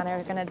and Adriana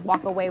are going to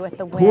walk away with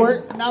the win.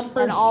 Court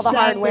number and all the 7.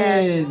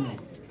 hardware.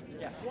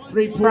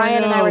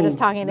 Brian and I were just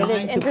talking. It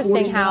is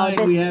interesting how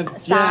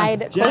this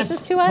side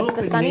closest to us,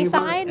 the sunny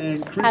side,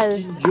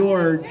 has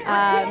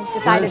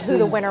decided who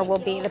the winner will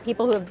be. The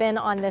people who have been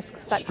on this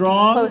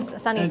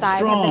close sunny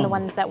side have been the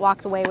ones that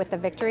walked away with the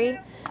victory.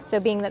 So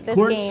being that this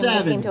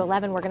game to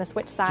 11, we're going to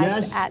switch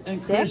sides at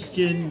 6.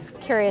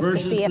 Curious to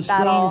see if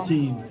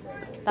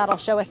that'll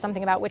show us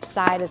something about which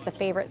side is the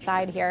favorite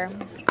side here.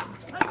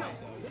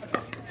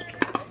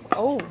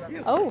 Oh,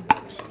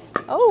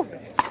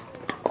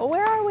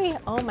 where are we?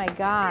 Oh my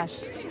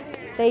gosh.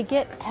 They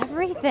get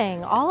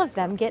everything. All of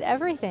them get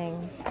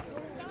everything.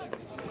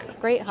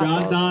 Great hustle.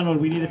 John Donald,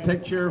 we need a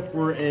picture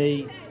for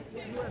a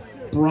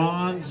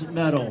bronze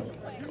medal.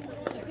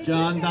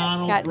 John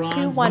Donald, got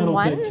bronze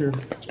 2-1-1. medal picture.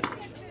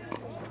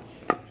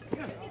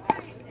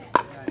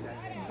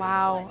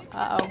 Wow.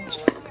 Uh-oh.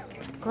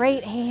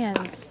 Great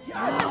hands.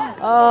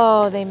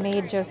 Oh, they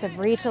made Joseph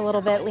reach a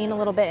little bit, lean a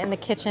little bit in the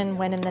kitchen,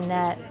 went in the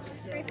net.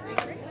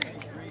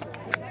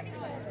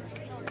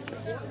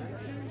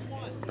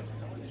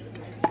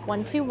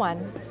 One,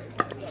 2-1.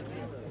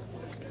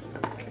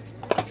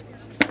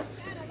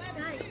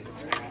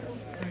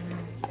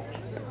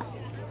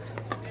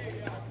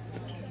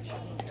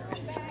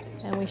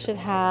 And we should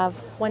have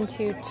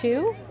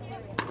 1-2-2.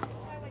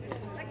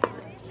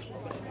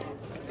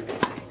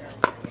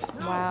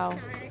 Wow.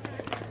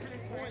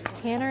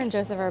 Tanner and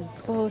Joseph are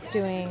both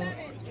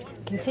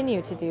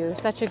continue to do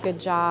such a good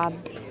job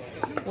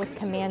with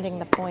commanding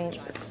the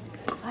points.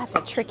 That's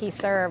a tricky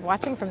serve.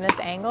 Watching from this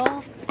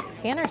angle,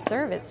 Tanner's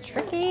serve is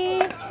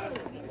tricky.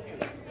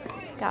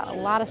 Got a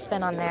lot of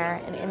spin on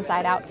there, an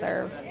inside-out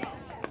serve.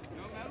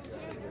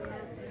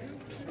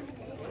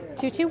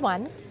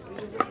 2-2-1.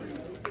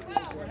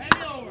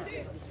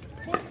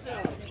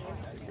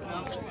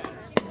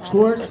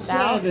 Court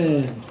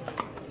 7.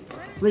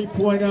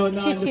 3.09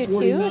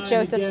 2-2-2.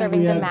 Joseph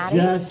serving to Madi.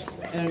 Jess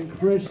and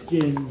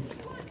Christian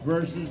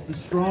versus the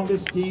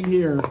strongest team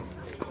here,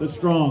 the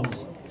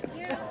Strongs.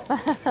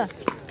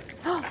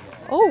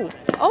 Oh!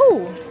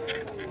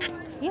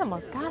 He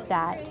almost got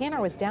that.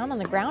 Tanner was down on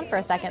the ground for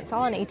a second,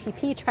 saw an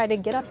ATP, tried to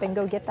get up and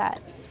go get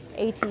that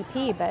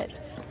ATP, but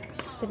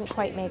didn't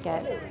quite make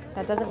it.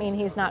 That doesn't mean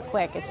he's not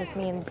quick. It just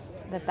means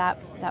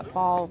that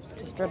ball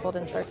just dribbled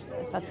in such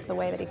the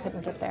way that he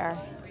couldn't get there.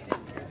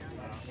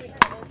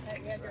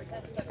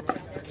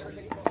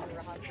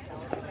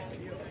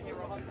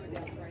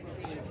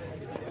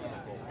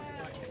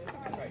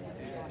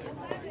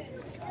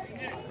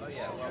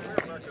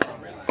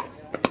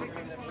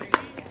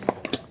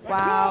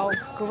 Wow,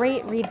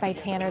 great read by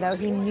Tanner though.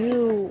 He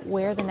knew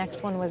where the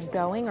next one was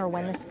going or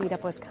when the speed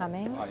up was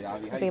coming.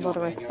 He was able to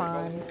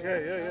respond.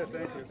 Yeah,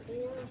 thank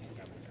you.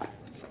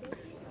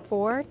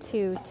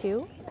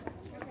 4-2-2.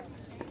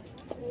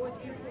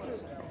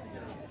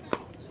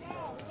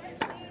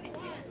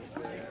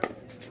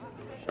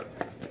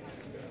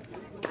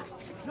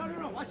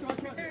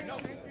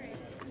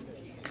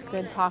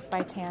 Good talk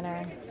by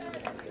Tanner.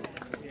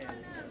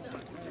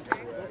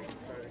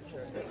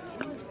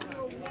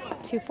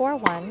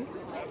 2-4-1.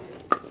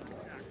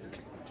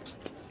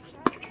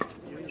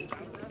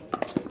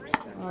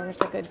 Oh,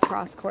 that's a good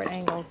cross-court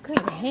angle.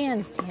 Good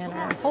hands,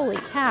 Tanner. Holy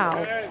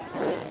cow.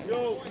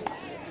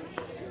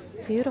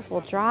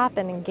 Beautiful drop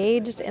and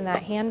engaged in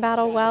that hand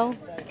battle well.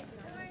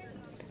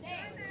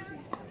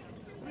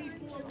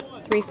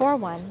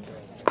 3-4-1.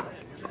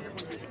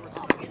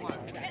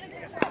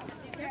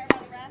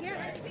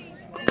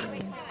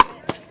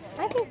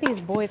 I think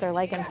these boys are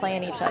liking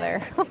playing each other.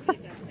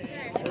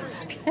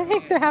 I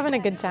think they're having a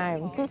good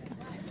time.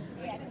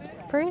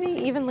 Pretty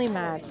evenly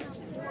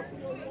matched.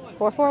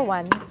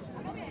 4-4-1.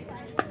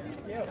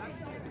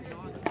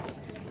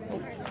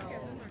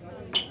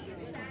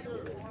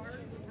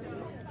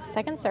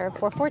 Second serve,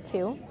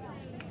 4-4-2.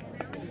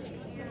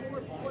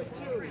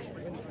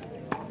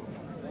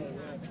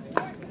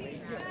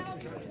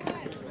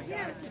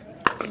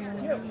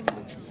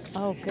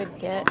 Oh, good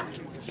get.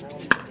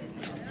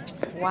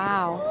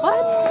 Wow.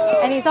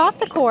 What? And he's off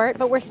the court,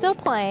 but we're still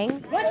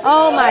playing.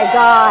 Oh my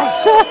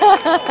gosh.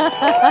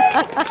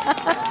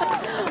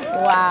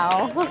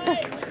 Wow.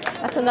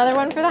 That's another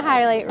one for the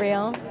highlight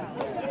reel.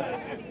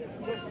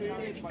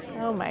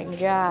 Oh my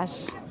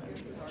gosh.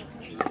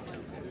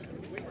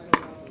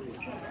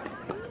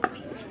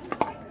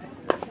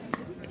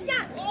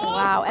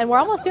 Wow, and we're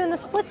almost doing the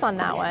splits on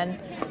that one.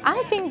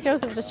 I think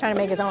Joseph's just trying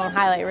to make his own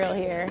highlight reel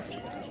here.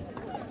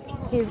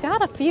 He's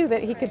got a few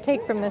that he could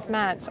take from this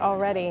match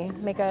already,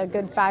 make a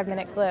good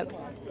 5-minute clip.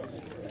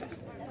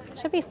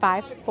 Should be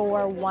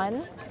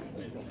 5-4-1.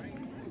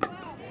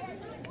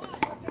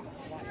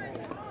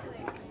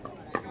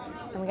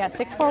 And we got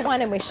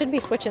 6-4-1, and we should be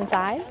switching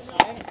sides.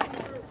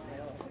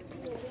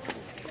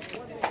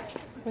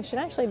 We should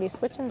actually be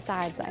switching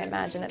sides, I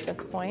imagine, at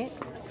this point,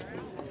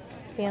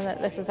 being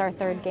that this is our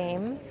third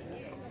game.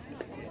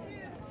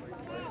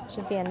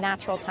 Should be a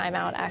natural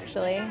timeout,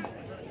 actually. I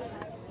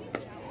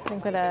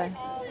think with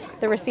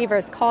the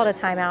receivers called a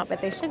timeout, but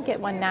they should get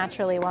one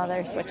naturally while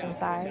they're switching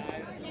sides.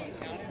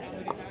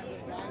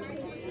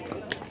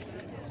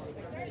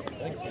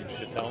 I think you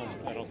should tell them.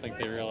 I don't think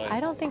they realize. I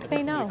don't think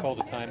they know. Called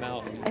a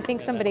timeout. I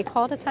think somebody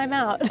called a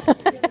timeout.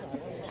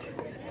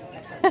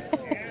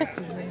 What's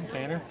his name?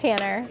 Tanner?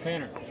 Tanner.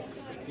 Tanner.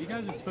 You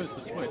guys are supposed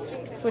to switch.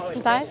 Switch the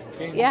sides?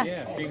 Yeah.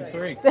 Yeah, game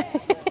 3.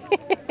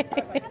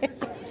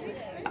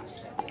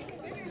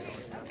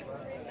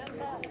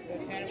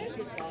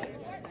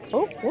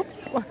 Oh,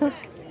 whoops.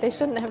 They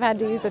shouldn't have had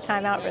to use a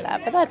timeout for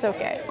that, but that's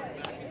okay.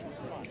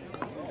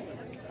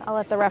 I'll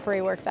let the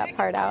referee work that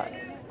part out.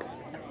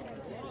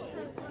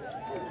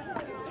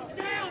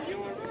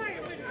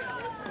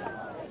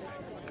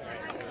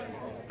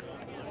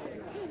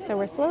 So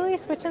we're slowly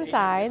switching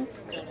sides.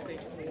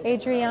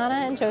 Adriana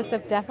and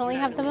Joseph definitely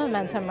have the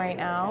momentum right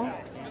now.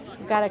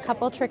 We've got a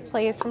couple trick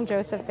plays from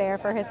Joseph there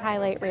for his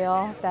highlight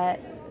reel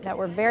that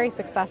were very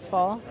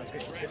successful.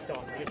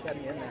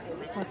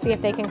 Let's see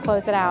if they can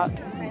close it out.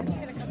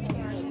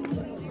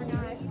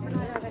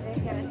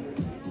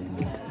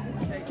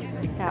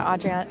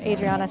 Got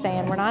Adriana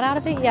saying we're not out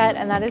of it yet,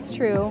 and that is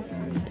true.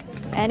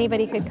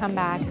 Anybody could come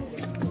back.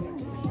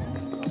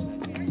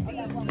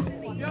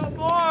 Go,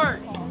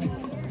 board!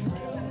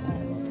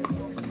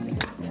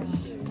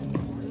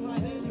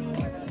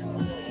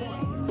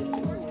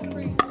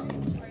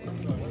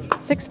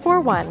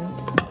 6-4-1.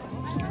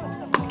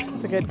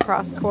 It's a good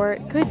cross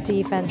court. Good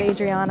defense,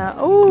 Adriana.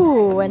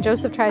 Oh, and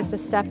Joseph tries to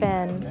step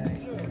in.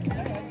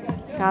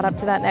 Got up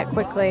to that net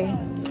quickly.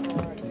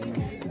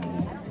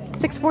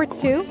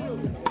 6-4-2.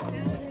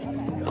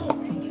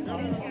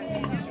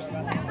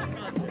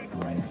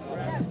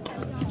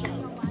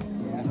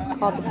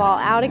 Called the ball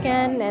out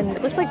again, and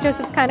it looks like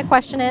Joseph's kind of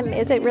questioning him.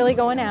 Is it really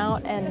going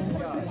out? And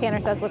Tanner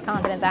says with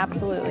confidence,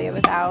 absolutely, it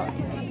was out.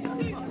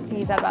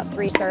 He's had about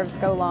 3 serves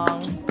go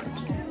long.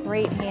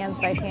 Great hands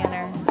by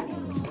Tanner.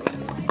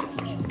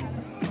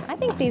 I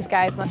think these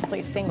guys must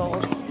play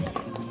singles.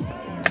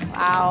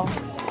 Wow.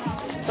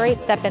 Great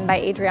step in by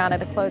Adriana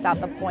to close out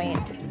the point.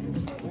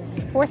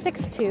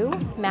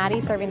 4-6-2.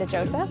 Madi serving to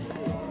Joseph.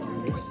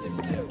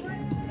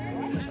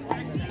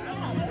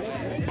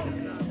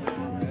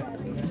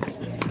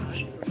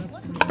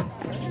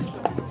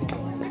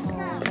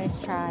 Oh, nice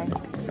try.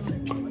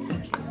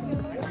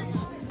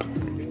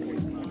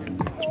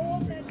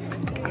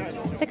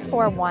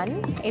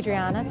 6-4-1.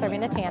 Adriana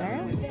serving to Tanner.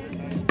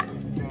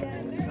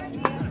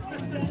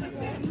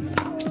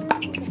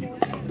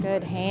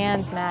 Good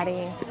hands,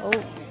 Madi. Oh.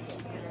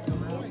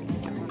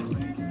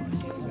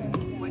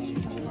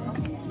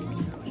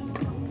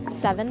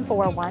 Seven,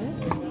 4-1.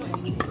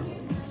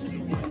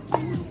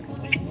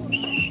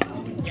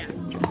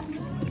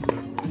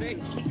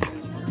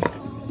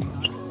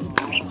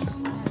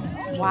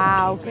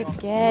 Wow, good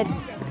get.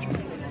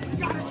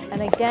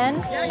 And again,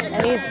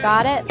 and he's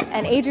got it,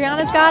 and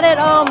Adriana's got it.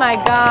 Oh my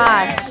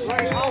gosh.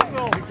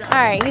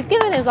 All right, he's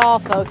giving his all,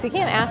 folks. He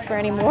can't ask for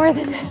any more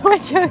than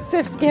what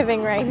Joseph's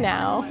giving right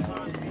now.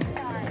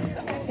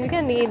 He's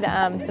gonna need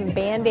some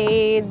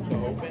Band-Aids,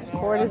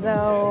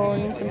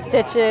 cortisone, some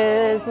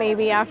stitches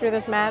maybe after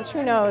this match.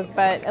 Who knows?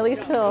 But at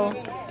least he'll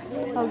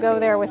go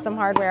there with some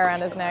hardware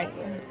around his neck.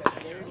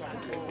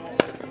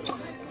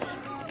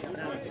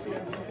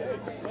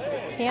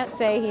 can't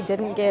say he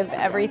didn't give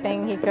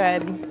everything he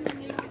could.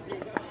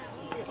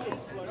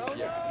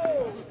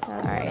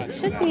 All right,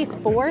 should be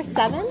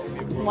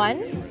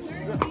 4-7-1.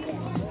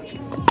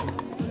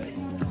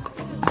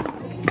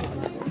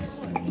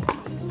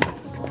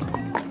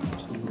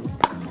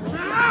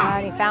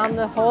 And he found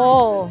the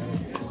hole,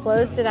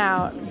 closed it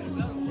out.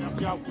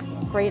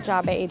 Great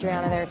job by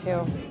Adriana there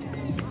too.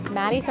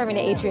 Madi serving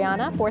to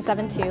Adriana,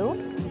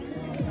 4-7-2.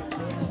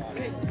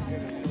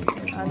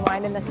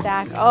 Unwinding the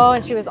stack. Oh,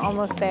 and she was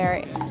almost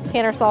there.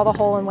 Tanner saw the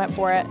hole and went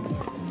for it.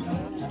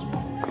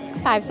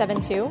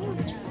 5-7-2.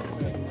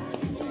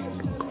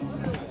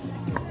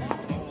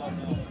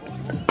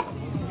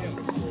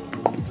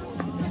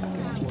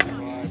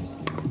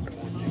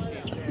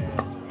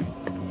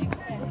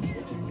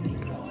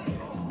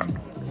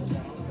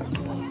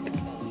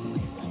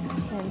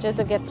 And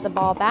Joseph gets the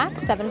ball back,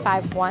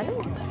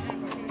 7-5-1.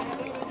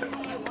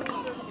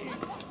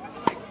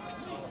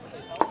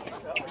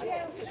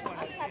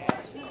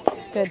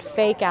 Good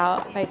fake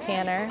out by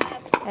Tanner,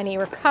 and he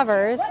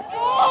recovers.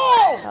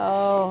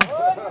 Oh,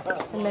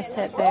 a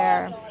mishit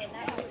there.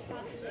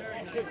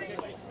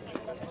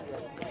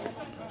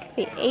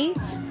 The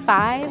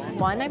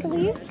 8-5-1, I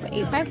believe.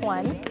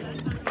 8-5-1.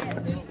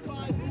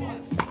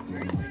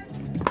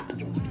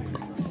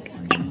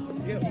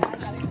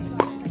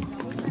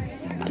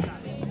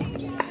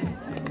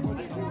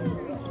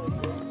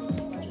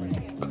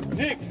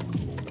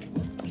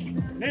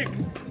 Nick.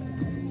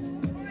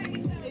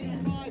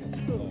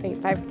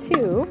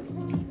 8-5-2.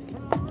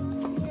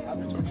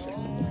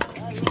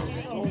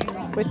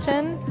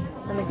 Switching,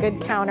 and a good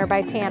counter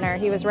by Tanner.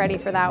 He was ready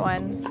for that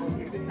one.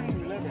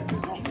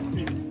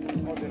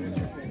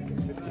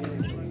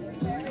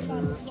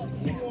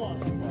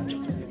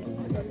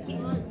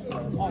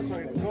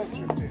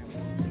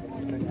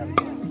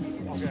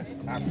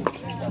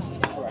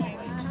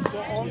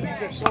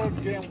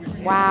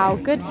 Wow,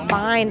 good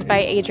find by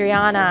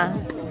Adriana.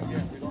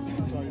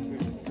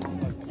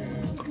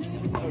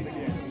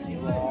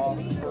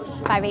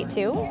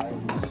 5-8-2.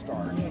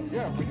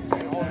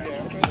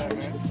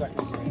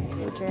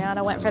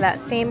 Adriana went for that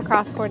same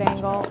cross-court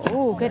angle.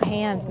 Ooh, good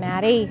hands,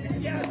 Madi.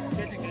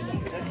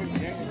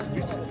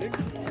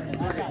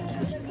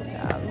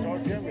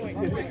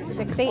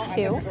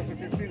 6-8-2.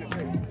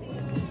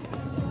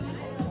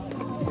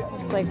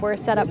 Looks like we're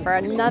set up for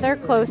another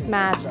close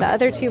match. The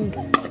other two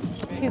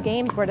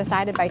games were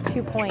decided by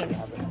 2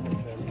 points.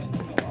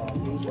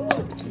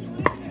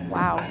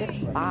 Wow, good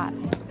spot.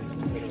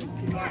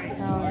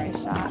 Oh,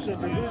 nice shot.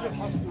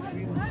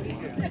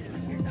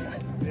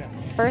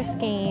 First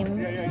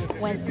game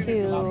went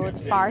to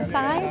the far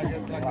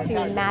side,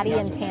 to Madi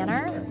and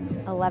Tanner,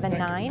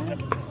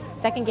 11-9.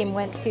 Second game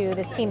went to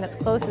this team that's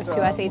closest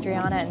to us,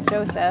 Adriana and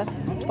Joseph,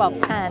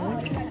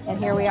 12-10. And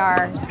here we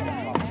are,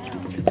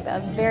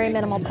 a very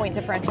minimal point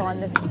differential on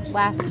this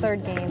last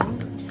third game.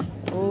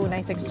 Ooh,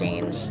 nice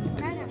exchange.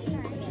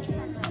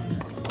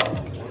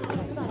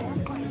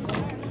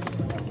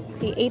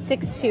 The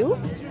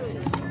 8-6-2.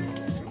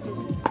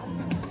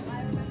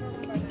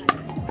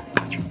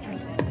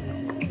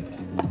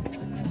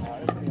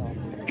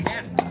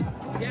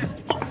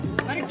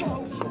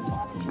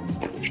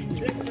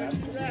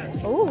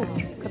 Ooh,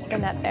 clipped the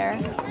net there.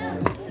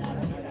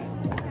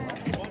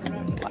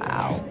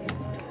 Wow.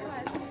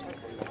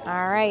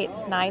 All right,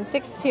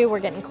 9-6-2. We're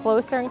getting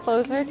closer and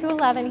closer to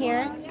 11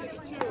 here.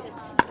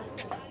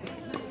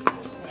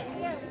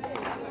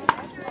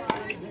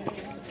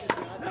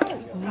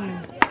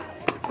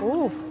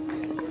 Ooh,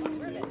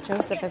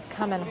 Joseph is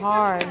coming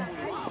hard.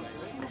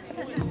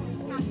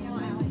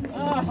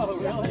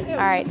 All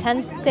right,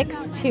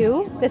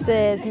 10-6-2. This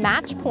is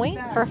match point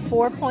for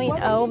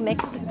 4.0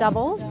 mixed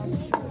doubles.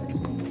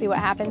 See what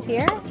happens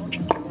here.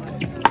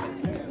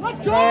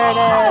 There it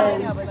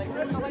is.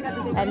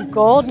 And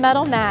gold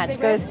medal match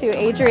goes to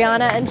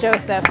Adriana and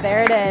Joseph.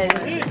 There it is.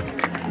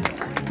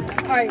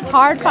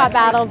 Hard fought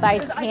battle by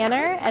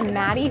Tanner and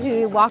Madi,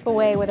 who walk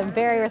away with a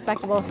very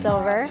respectable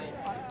silver.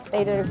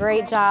 They did a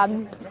great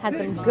job, had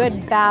some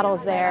good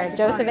battles there.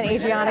 Joseph and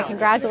Adriana,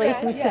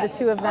 congratulations to the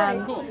two of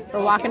them for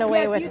walking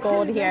away with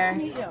gold here.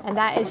 And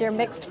that is your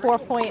mixed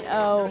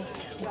 4.0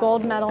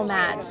 gold medal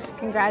match.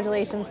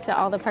 Congratulations to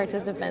all the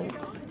participants.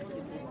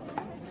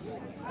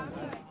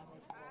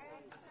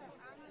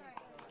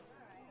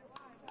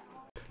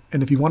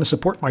 And if you want to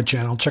support my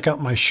channel, check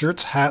out my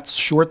shirts, hats,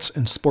 shorts,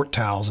 and sport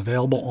towels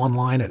available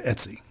online at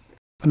Etsy.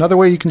 Another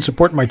way you can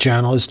support my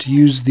channel is to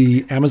use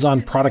the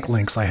Amazon product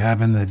links I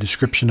have in the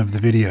description of the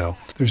video.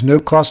 There's no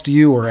cost to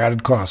you or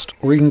added cost,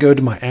 or you can go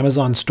to my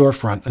Amazon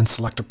storefront and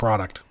select a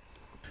product.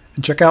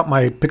 And check out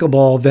my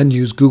pickleball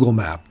venues Google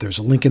map. There's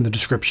a link in the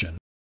description.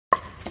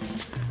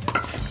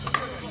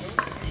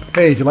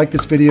 Hey, if you like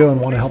this video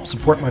and want to help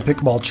support my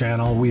pickleball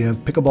channel, we have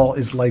Pickleball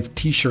is Life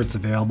t-shirts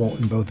available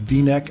in both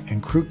V-neck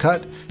and crew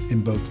cut,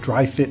 in both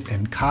dry fit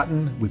and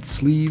cotton, with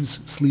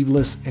sleeves,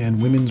 sleeveless, and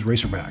women's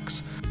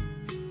racerbacks.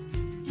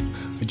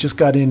 I just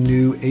got in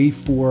new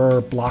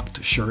A4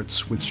 blocked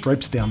shirts with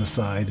stripes down the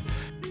side.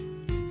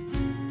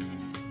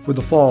 For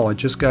the fall, I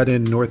just got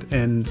in North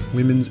End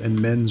women's and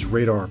men's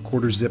Radar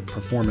quarter zip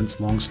performance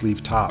long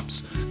sleeve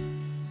tops.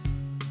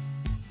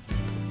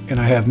 And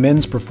I have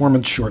men's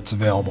performance shorts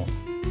available.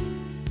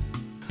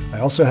 I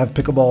also have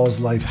Pickleball is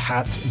Life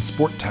hats and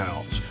sport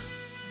towels.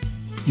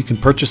 You can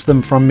purchase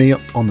them from me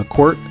on the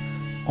court,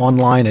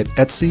 online at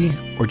Etsy,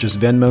 or just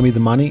Venmo me the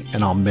money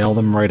and I'll mail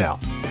them right out.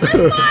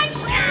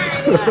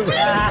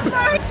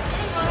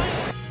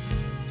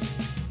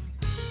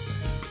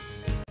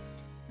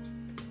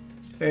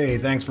 Hey,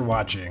 thanks for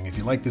watching. If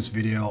you like this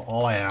video,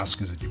 all I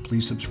ask is that you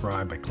please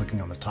subscribe by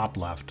clicking on the top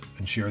left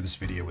and share this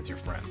video with your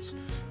friends.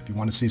 If you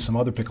want to see some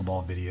other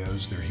pickleball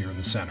videos, they're here in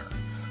the center.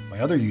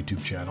 My other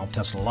YouTube channel,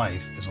 Tesla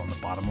Life, is on the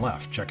bottom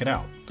left. Check it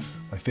out.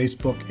 My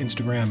Facebook,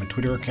 Instagram, and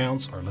Twitter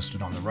accounts are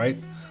listed on the right.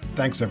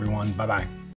 Thanks everyone. Bye-bye.